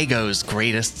San Diego's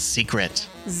greatest secret.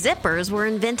 Zippers were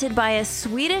invented by a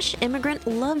Swedish immigrant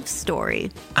love story.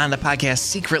 On the podcast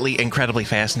Secretly Incredibly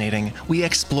Fascinating, we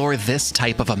explore this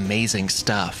type of amazing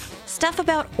stuff. Stuff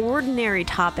about ordinary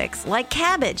topics like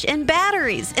cabbage and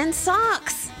batteries and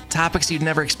socks. Topics you'd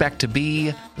never expect to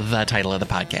be the title of the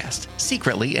podcast.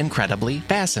 Secretly Incredibly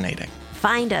Fascinating.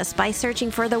 Find us by searching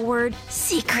for the word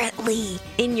secretly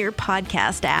in your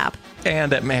podcast app.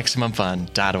 And at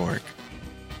MaximumFun.org.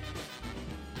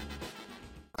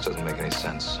 This doesn't make any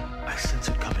sense. I sense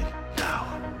it coming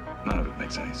now. None of it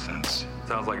makes any sense.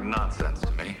 Sounds like nonsense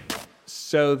to me.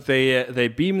 So they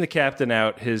beam the captain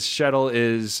out. His shuttle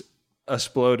is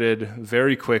exploded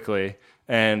very quickly.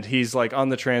 And he's like on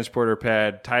the transporter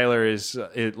pad. Tyler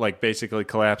basically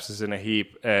collapses in a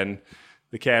heap, and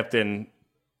the captain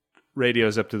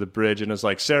radios up to the bridge and is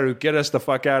like, "Saru, get us the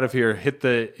fuck out of here! Hit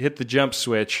the jump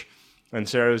switch." And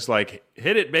Saru's like,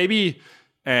 "Hit it, baby!"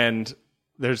 And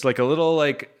there's like a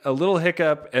little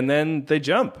hiccup, and then they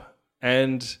jump.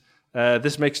 And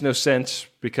this makes no sense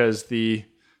because the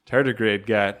tardigrade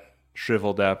got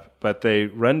shriveled up, but they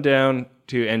run down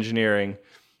to engineering.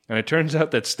 And it turns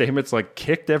out that Stamets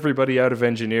kicked everybody out of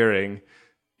engineering,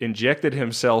 injected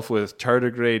himself with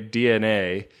tardigrade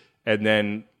DNA, and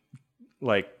then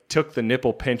took the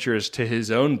nipple pinchers to his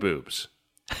own boobs.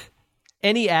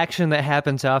 Any action that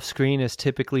happens off screen is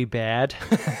typically bad.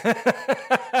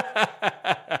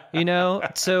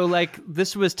 So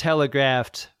this was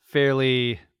telegraphed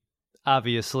fairly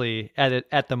obviously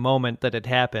at the moment that it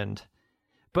happened.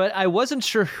 But I wasn't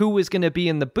sure who was going to be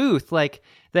in the booth.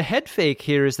 The head fake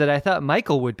here is that I thought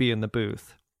Michael would be in the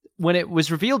booth. When it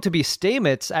was revealed to be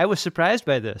Stamets, I was surprised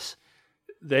by this.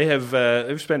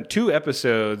 They've spent 2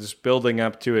 episodes building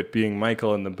up to it being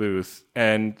Michael in the booth,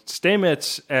 and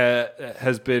Stamets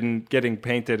has been getting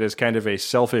painted as kind of a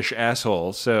selfish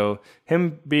asshole. So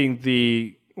him being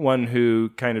the one who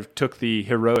kind of took the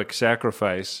heroic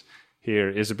sacrifice here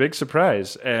is a big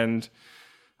surprise. And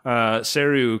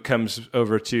Saru comes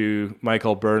over to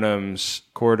Michael Burnham's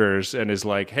quarters and is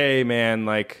like, "Hey, man,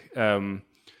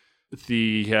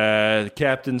 the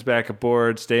captain's back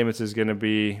aboard. Stamets is going to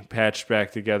be patched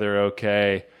back together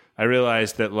okay. I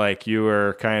realized that, you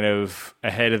were kind of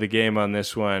ahead of the game on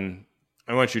this one.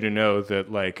 I want you to know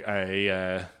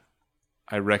that,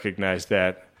 I recognize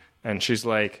that." And she's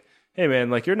like, "Hey,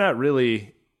 man, you're not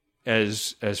really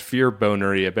as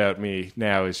fear-bonery about me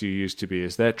now as you used to be.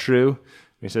 Is that true?"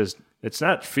 He says, "It's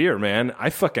not fear, man.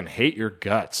 I fucking hate your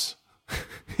guts."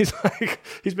 He's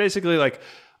basically like,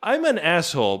 I'm an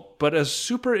asshole, but a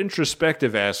super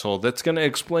introspective asshole that's going to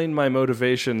explain my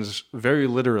motivations very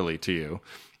literally to you.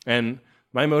 And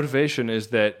my motivation is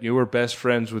that you were best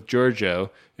friends with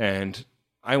Giorgio, and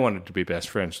I wanted to be best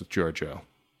friends with Giorgio.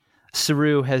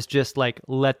 Saru has just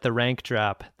let the rank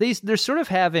drop. They're sort of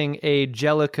having a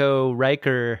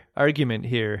Jellicoe-Riker argument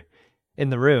here in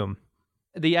the room.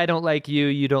 The I don't like you,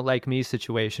 you don't like me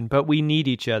situation, but we need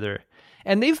each other.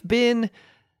 And they've been,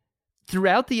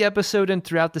 throughout the episode and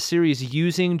throughout the series,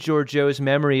 using Giorgio's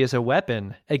memory as a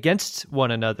weapon against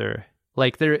one another.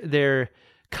 They're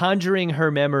conjuring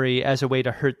her memory as a way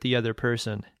to hurt the other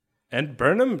person. And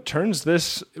Burnham turns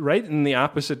this right in the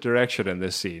opposite direction in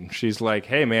this scene. She's like,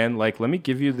 hey, man, let me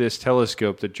give you this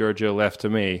telescope that Giorgio left to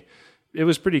me. It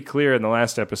was pretty clear in the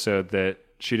last episode that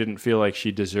she didn't feel like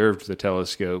she deserved the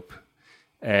telescope.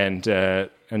 And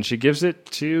she gives it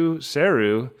to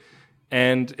Saru.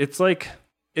 And it's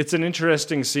an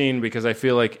interesting scene because I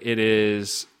feel like it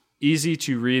is easy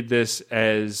to read this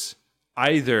as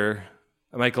either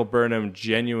Michael Burnham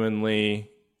genuinely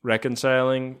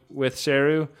reconciling with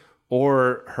Saru,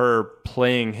 or her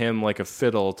playing him like a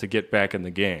fiddle to get back in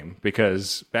the game,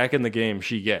 because back in the game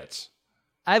she gets.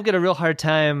 I've got a real hard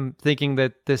time thinking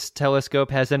that this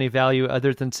telescope has any value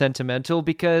other than sentimental,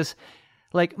 because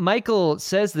Michael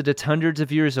says that it's hundreds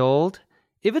of years old.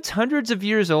 If it's hundreds of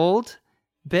years old,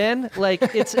 Ben,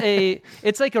 it's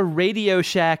like a Radio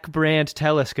Shack brand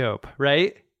telescope,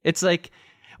 right? It's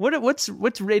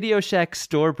what's Radio Shack's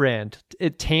store brand?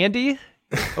 Tandy?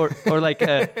 Or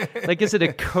is it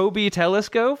a Kobe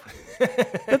telescope?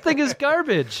 That thing is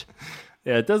garbage.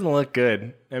 Yeah, it doesn't look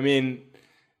good. I mean,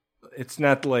 it's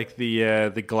not like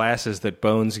the glasses that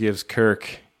Bones gives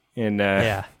Kirk in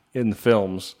the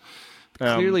films.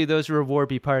 Clearly, those were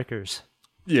Warby Parkers.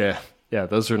 Yeah,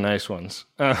 those are nice ones.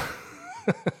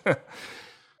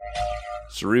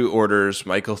 Saru orders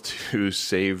Michael to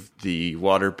save the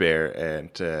water bear,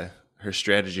 and her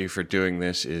strategy for doing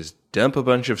this is dump a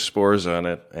bunch of spores on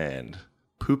it and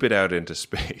poop it out into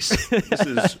space. This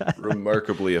is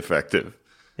remarkably effective.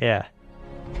 Yeah.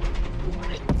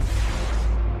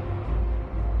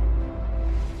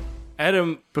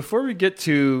 Adam, before we get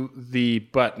to the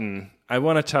button, I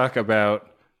want to talk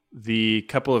about the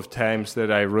couple of times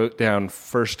that I wrote down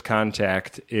first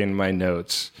contact in my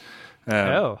notes.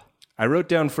 I wrote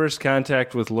down first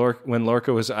contact with when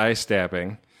Lorca was eye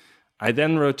stabbing. I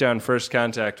then wrote down first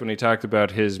contact when he talked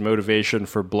about his motivation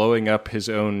for blowing up his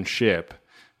own ship,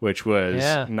 which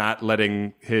was not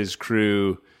letting his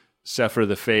crew suffer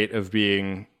the fate of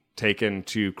being taken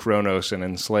to Kronos and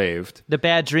enslaved. The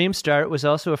bad dream start was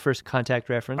also a first contact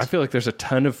reference. I feel like there's a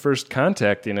ton of first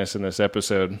contactiness in this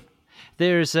episode.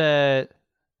 There's that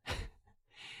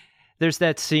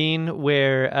scene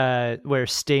where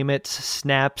Stamets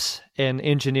snaps an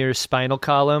engineer's spinal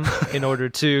column in order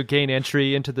to gain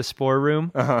entry into the spore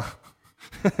room.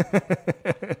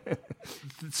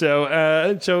 So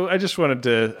I just wanted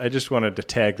to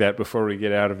tag that before we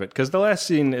get out of it, because the last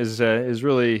scene is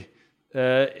really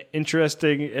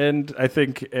interesting, and I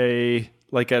think a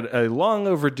long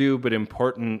overdue but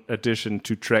important addition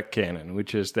to Trek canon,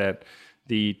 which is that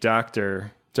the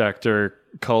Dr.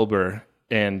 Culber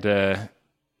and the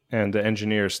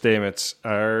engineer Stamets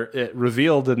are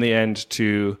revealed in the end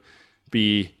to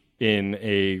be in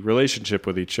a relationship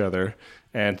with each other,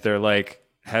 and they're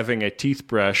having a teeth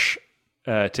brush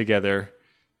together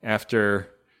after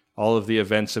all of the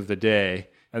events of the day,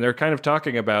 and they're kind of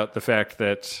talking about the fact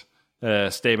that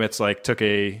Stamets took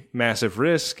a massive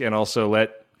risk and also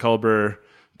let Culber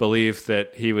believe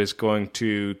that he was going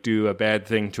to do a bad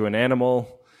thing to an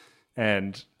animal.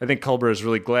 And I think Culber is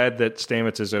really glad that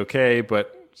Stamets is okay,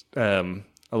 but a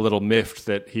little miffed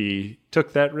that he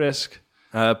took that risk.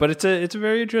 But it's a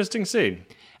very interesting scene.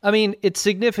 I mean, it's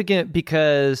significant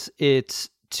because it's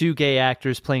two gay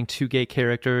actors playing two gay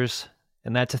characters,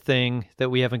 and that's a thing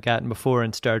that we haven't gotten before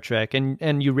in Star Trek,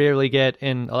 and you rarely get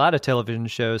in a lot of television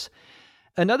shows.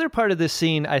 Another part of this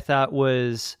scene I thought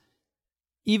was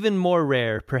even more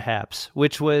rare, perhaps,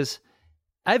 which was,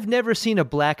 I've never seen a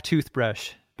black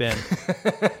toothbrush, Ben.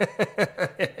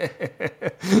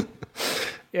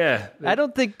 Yeah. I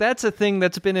don't think that's a thing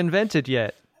that's been invented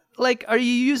yet. Are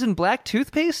you using black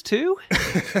toothpaste too?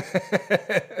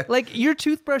 Your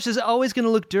toothbrush is always going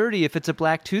to look dirty if it's a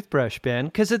black toothbrush, Ben,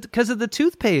 because of the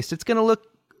toothpaste. It's going to look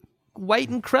white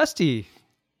and crusty.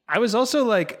 I was also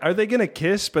are they going to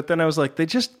kiss? But then I was they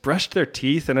just brushed their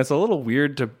teeth, and it's a little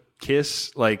weird to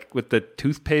kiss with the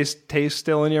toothpaste taste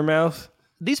still in your mouth.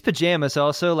 These pajamas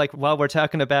also, while we're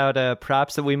talking about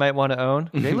props that we might want to own,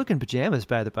 they look in pajamas,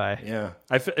 by the by. Yeah.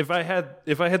 If I had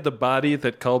the body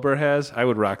that Culber has, I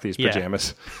would rock these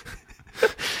pajamas.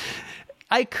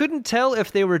 I couldn't tell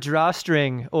if they were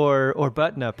drawstring or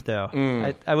button up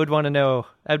though. I would want to know.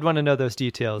 I'd want to know those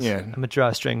details. Yeah. I'm a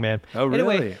drawstring man. Oh,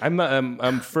 really? Anyway,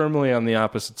 I'm firmly on the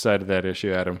opposite side of that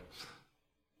issue, Adam.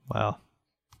 Wow.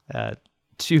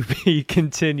 To be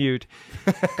continued.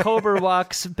 Culber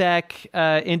walks back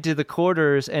into the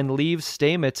quarters and leaves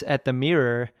Stamets at the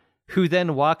mirror, who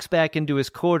then walks back into his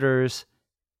quarters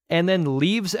and then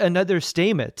leaves another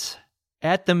Stamets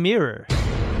at the mirror.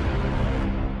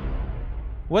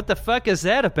 What the fuck is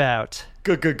that about?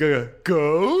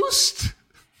 Ghost?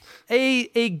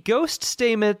 A ghost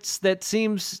Stamets that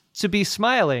seems to be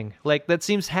smiling, like that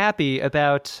seems happy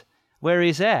about where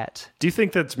he's at. Do you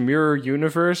think that's mirror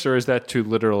universe, or is that too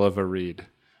literal of a read?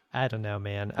 I don't know,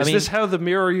 man. Is this how the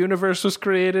mirror universe was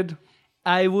created?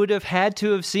 I would have had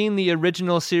to have seen the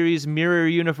original series Mirror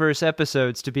Universe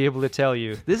episodes to be able to tell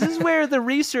you. This is where the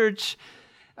research,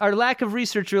 our lack of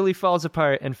research really falls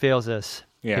apart and fails us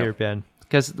here, Ben.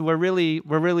 Because we're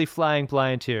really flying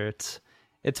blind here.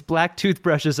 It's black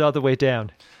toothbrushes all the way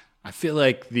down. I feel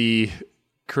like the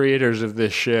creators of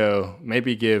this show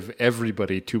maybe give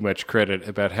everybody too much credit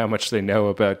about how much they know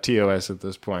about TOS at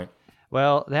this point.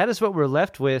 Well, that is what we're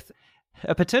left with.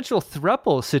 A potential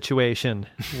thruple situation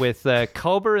with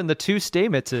Culber and the two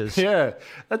Stametses. Yeah,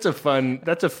 that's a fun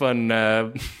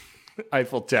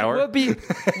Eiffel Tower.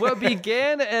 What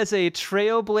began as a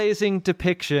trailblazing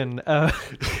depiction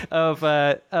of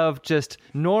just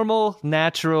normal,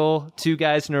 natural two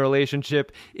guys in a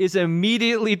relationship is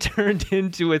immediately turned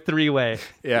into a three-way.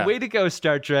 Yeah. Way to go,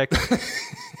 Star Trek.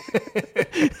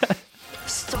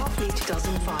 Starfleet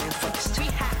doesn't fire first. We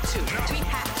had to. We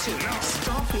had to.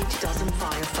 Starfleet doesn't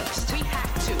fire first. We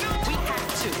had to. We had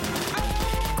to.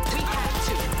 We had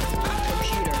to.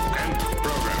 Computer. And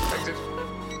program exit.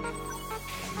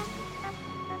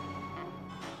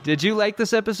 Did you like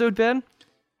this episode, Ben?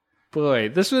 Boy,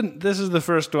 this is the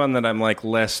first one that I'm like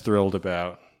less thrilled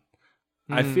about.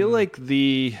 I feel like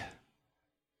this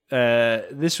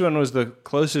one was the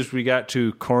closest we got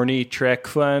to corny Trek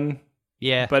fun.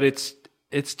 Yeah. But it's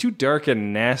too dark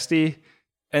and nasty,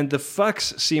 and the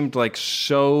fucks seemed like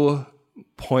so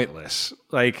pointless.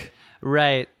 Like,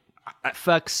 right.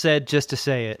 Fuck said just to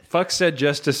say it. Fuck said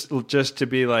just to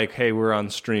be like, hey, we're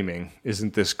on streaming.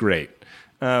 Isn't this great?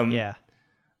 Yeah.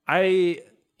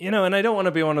 And I don't want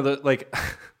to be one of the, like,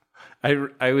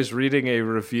 I was reading a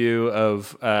review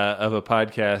of a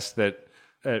podcast that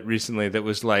recently that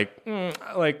was like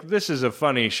this is a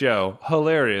funny show,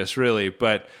 hilarious, really,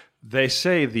 but they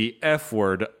say the F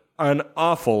word an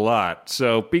awful lot,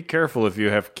 so be careful if you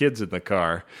have kids in the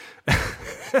car.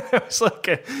 I was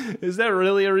like, is that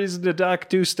really a reason to dock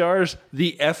 2 stars?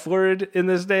 The F word in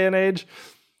this day and age?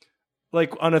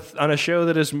 Like on a show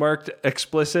that is marked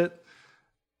explicit?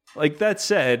 Like, that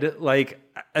said, like,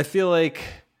 I feel like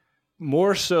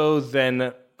more so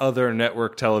than other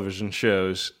network television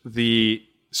shows, the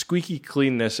squeaky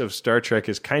cleanness of Star Trek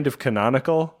is kind of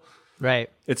canonical. Right.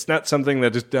 It's not something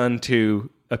that is done to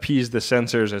appease the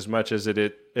censors as much as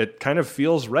it kind of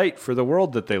feels right for the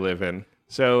world that they live in.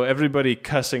 So everybody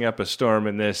cussing up a storm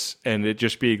in this and it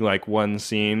just being like one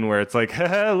scene where it's like,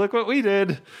 haha, look what we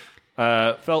did,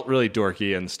 felt really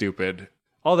dorky and stupid.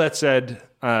 All that said,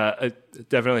 it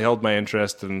definitely held my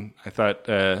interest, and I thought,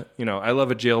 I love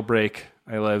a jailbreak.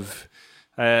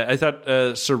 I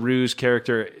thought Saru's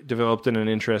character developed in an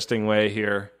interesting way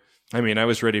here. I mean, I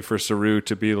was ready for Saru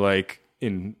to be like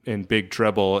in big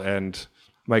trouble, and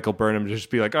Michael Burnham to just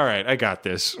be like, "All right, I got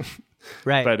this."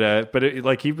 Right.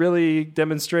 But he really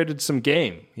demonstrated some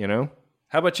game.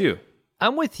 How about you?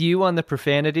 I'm with you on the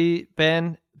profanity,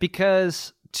 Ben,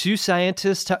 because 2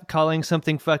 scientists calling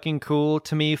something fucking cool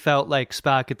to me felt like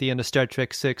Spock at the end of Star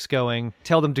Trek 6 going,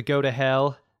 tell them to go to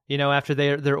hell, after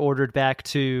they're ordered back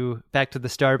to the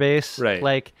starbase. Right.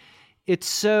 Like, it's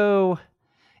so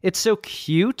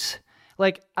cute.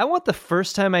 Like, I want the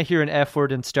first time I hear an F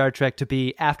word in Star Trek to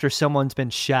be after someone's been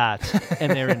shot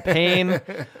and they're in pain,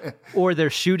 or they're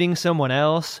shooting someone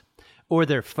else, or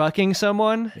they're fucking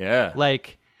someone. Yeah.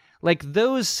 Like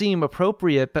those seem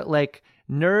appropriate, but like,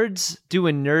 nerds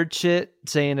doing nerd shit,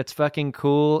 saying it's fucking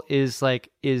cool is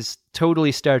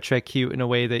totally Star Trek cute in a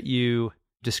way that you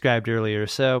described earlier.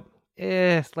 So,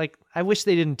 I wish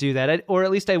they didn't do that, or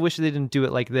at least I wish they didn't do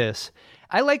it like this.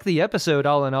 I like the episode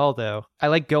all in all, though. I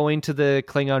like going to the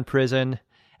Klingon prison.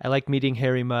 I like meeting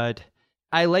Harry Mudd.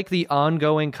 I like the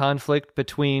ongoing conflict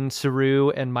between Saru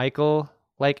and Michael.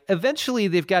 Like, eventually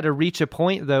they've got to reach a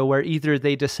point, though, where either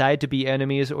they decide to be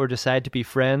enemies or decide to be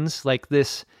friends. Like,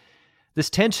 this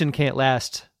tension can't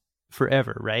last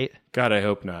forever, right? God, I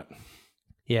hope not.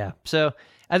 Yeah. So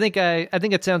I think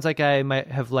it sounds like I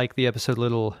might have liked the episode a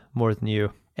little more than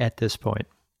you. at this point.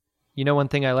 You know one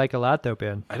thing I like a lot, though,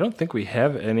 Ben? I don't think we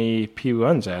have any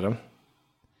P1s, Adam.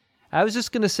 I was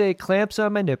just going to say clamps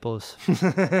on my nipples.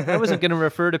 I wasn't going to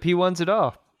refer to P1s at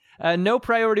all. No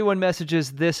Priority One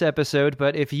messages this episode,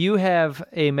 but if you have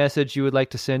a message you would like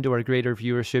to send to our greater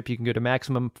viewership, you can go to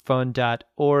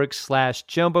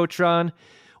MaximumFun.org/Jumbotron,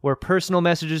 where personal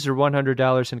messages are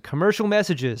 $100 and commercial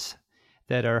messages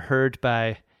that are heard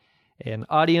by an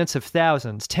audience of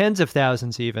thousands, tens of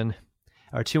thousands even,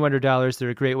 are $200. They're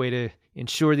a great way to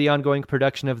ensure the ongoing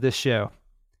production of this show.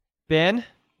 Ben?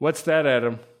 What's that,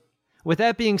 Adam? With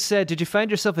that being said, did you find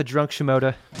yourself a drunk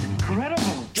Shimoda?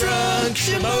 Incredible! Drunk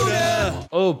Shimoda!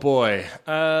 Oh boy.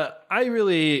 I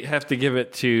really have to give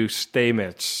it to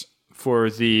Stamets for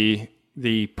the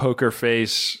poker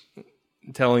face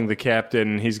telling the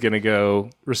captain he's going to go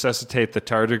resuscitate the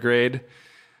tardigrade.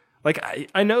 Like,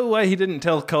 I know why he didn't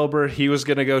tell Culber he was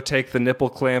going to go take the nipple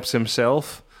clamps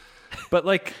himself. But,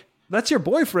 like, that's your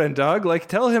boyfriend, dog. Like,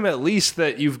 tell him at least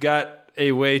that you've got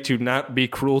a way to not be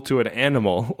cruel to an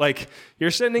animal. Like, you're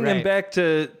sending him back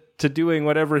to doing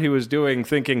whatever he was doing,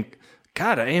 thinking,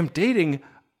 God, I am dating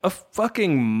a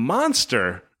fucking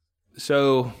monster.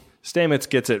 So, Stamets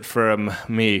gets it from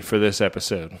me for this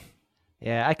episode.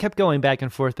 Yeah, I kept going back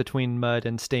and forth between Mudd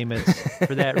and Stamets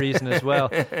for that reason as well.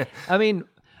 I mean,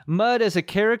 Mudd as a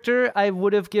character, I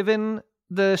would have given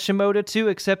the Shimoda to,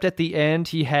 except at the end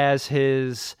he has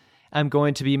his I'm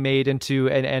going to be made into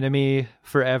an enemy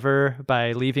forever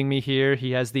by leaving me here.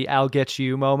 He has the I'll get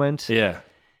you moment. Yeah.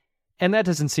 And that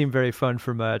doesn't seem very fun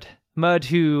for Mudd. Mudd,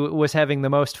 who was having the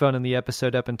most fun in the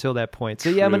episode up until that point. So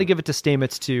yeah, I'm going to give it to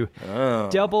Stamets too. Oh.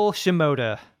 Double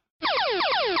Shimoda.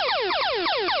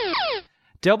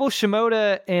 Double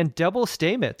Shimoda and double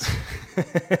Stamets.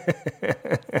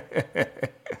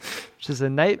 Which is a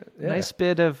nice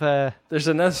bit of... There's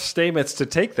enough Stamets to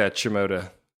take that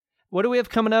Shimoda. What do we have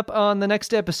coming up on the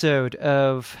next episode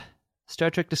of Star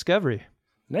Trek Discovery?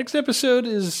 Next episode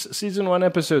is Season 1,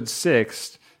 Episode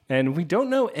 6, and we don't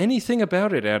know anything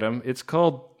about it, Adam. It's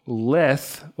called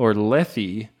Leth, or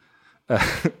Lethe,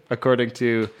 according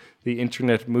to the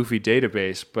Internet Movie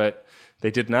Database, but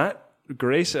they did not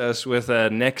grace us with a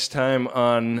next time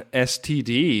on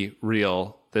STD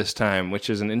reel this time, which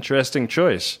is an interesting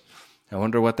choice. I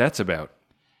wonder what that's about.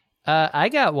 I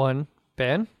got one,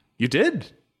 Ben. You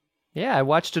did? Yeah, I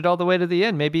watched it all the way to the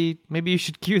end. Maybe you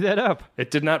should cue that up. It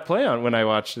did not play on when I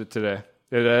watched it today.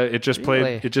 It just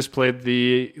played. It just played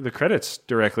the credits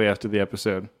directly after the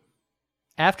episode.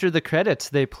 After the credits,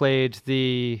 they played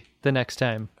the next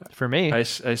time for me. I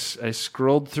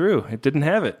scrolled through. It didn't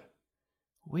have it.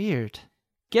 Weird.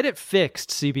 Get it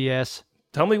fixed, CBS.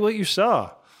 Tell me what you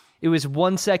saw. It was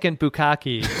 1 second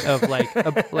bukkake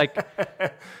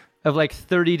of like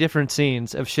 30 different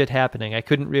scenes of shit happening. I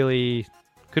couldn't really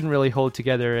hold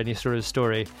together any sort of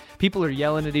story. People are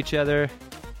yelling at each other.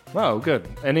 Oh, good.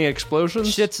 Any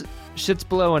explosions? Shit's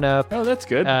blowing up. Oh, that's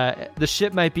good. The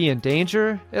ship might be in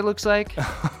danger, it looks like.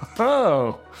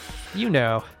 Oh. You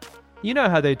know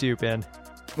how they do, Ben.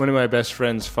 One of my best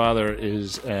friend's father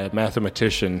is a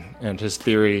mathematician, and his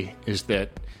theory is that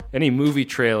any movie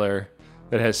trailer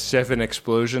that has 7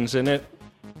 explosions in it,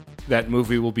 that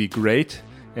movie will be great,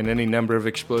 and any number of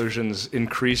explosions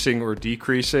increasing or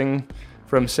decreasing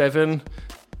from 7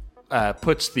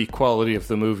 puts the quality of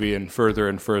the movie in further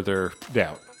and further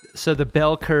doubt. So the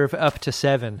bell curve up to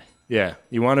 7. Yeah,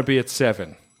 you want to be at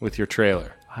 7 with your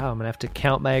trailer. Wow, I'm going to have to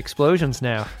count my explosions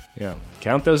now. Yeah,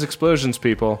 count those explosions,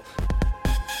 people.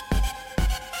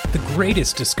 The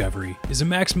Greatest Discovery is a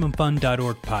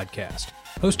MaximumFun.org podcast,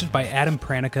 hosted by Adam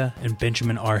Pranica and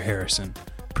Benjamin R. Harrison,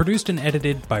 produced and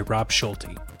edited by Rob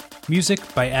Schulte. Music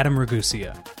by Adam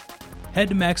Ragusia. Head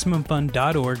to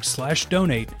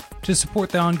MaximumFun.org/donate to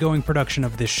support the ongoing production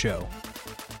of this show.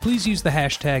 Please use the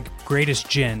hashtag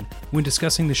GreatestGen when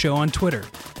discussing the show on Twitter.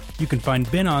 You can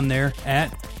find Ben on there at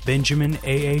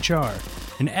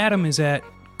BenjaminAHR, and Adam is at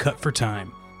Cut for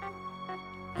Time.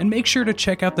 And make sure to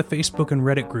check out the Facebook and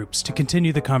Reddit groups to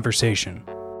continue the conversation.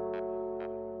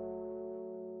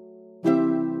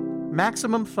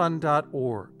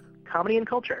 MaximumFun.org. Comedy and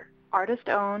culture. Artist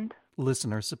owned.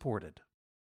 Listener supported.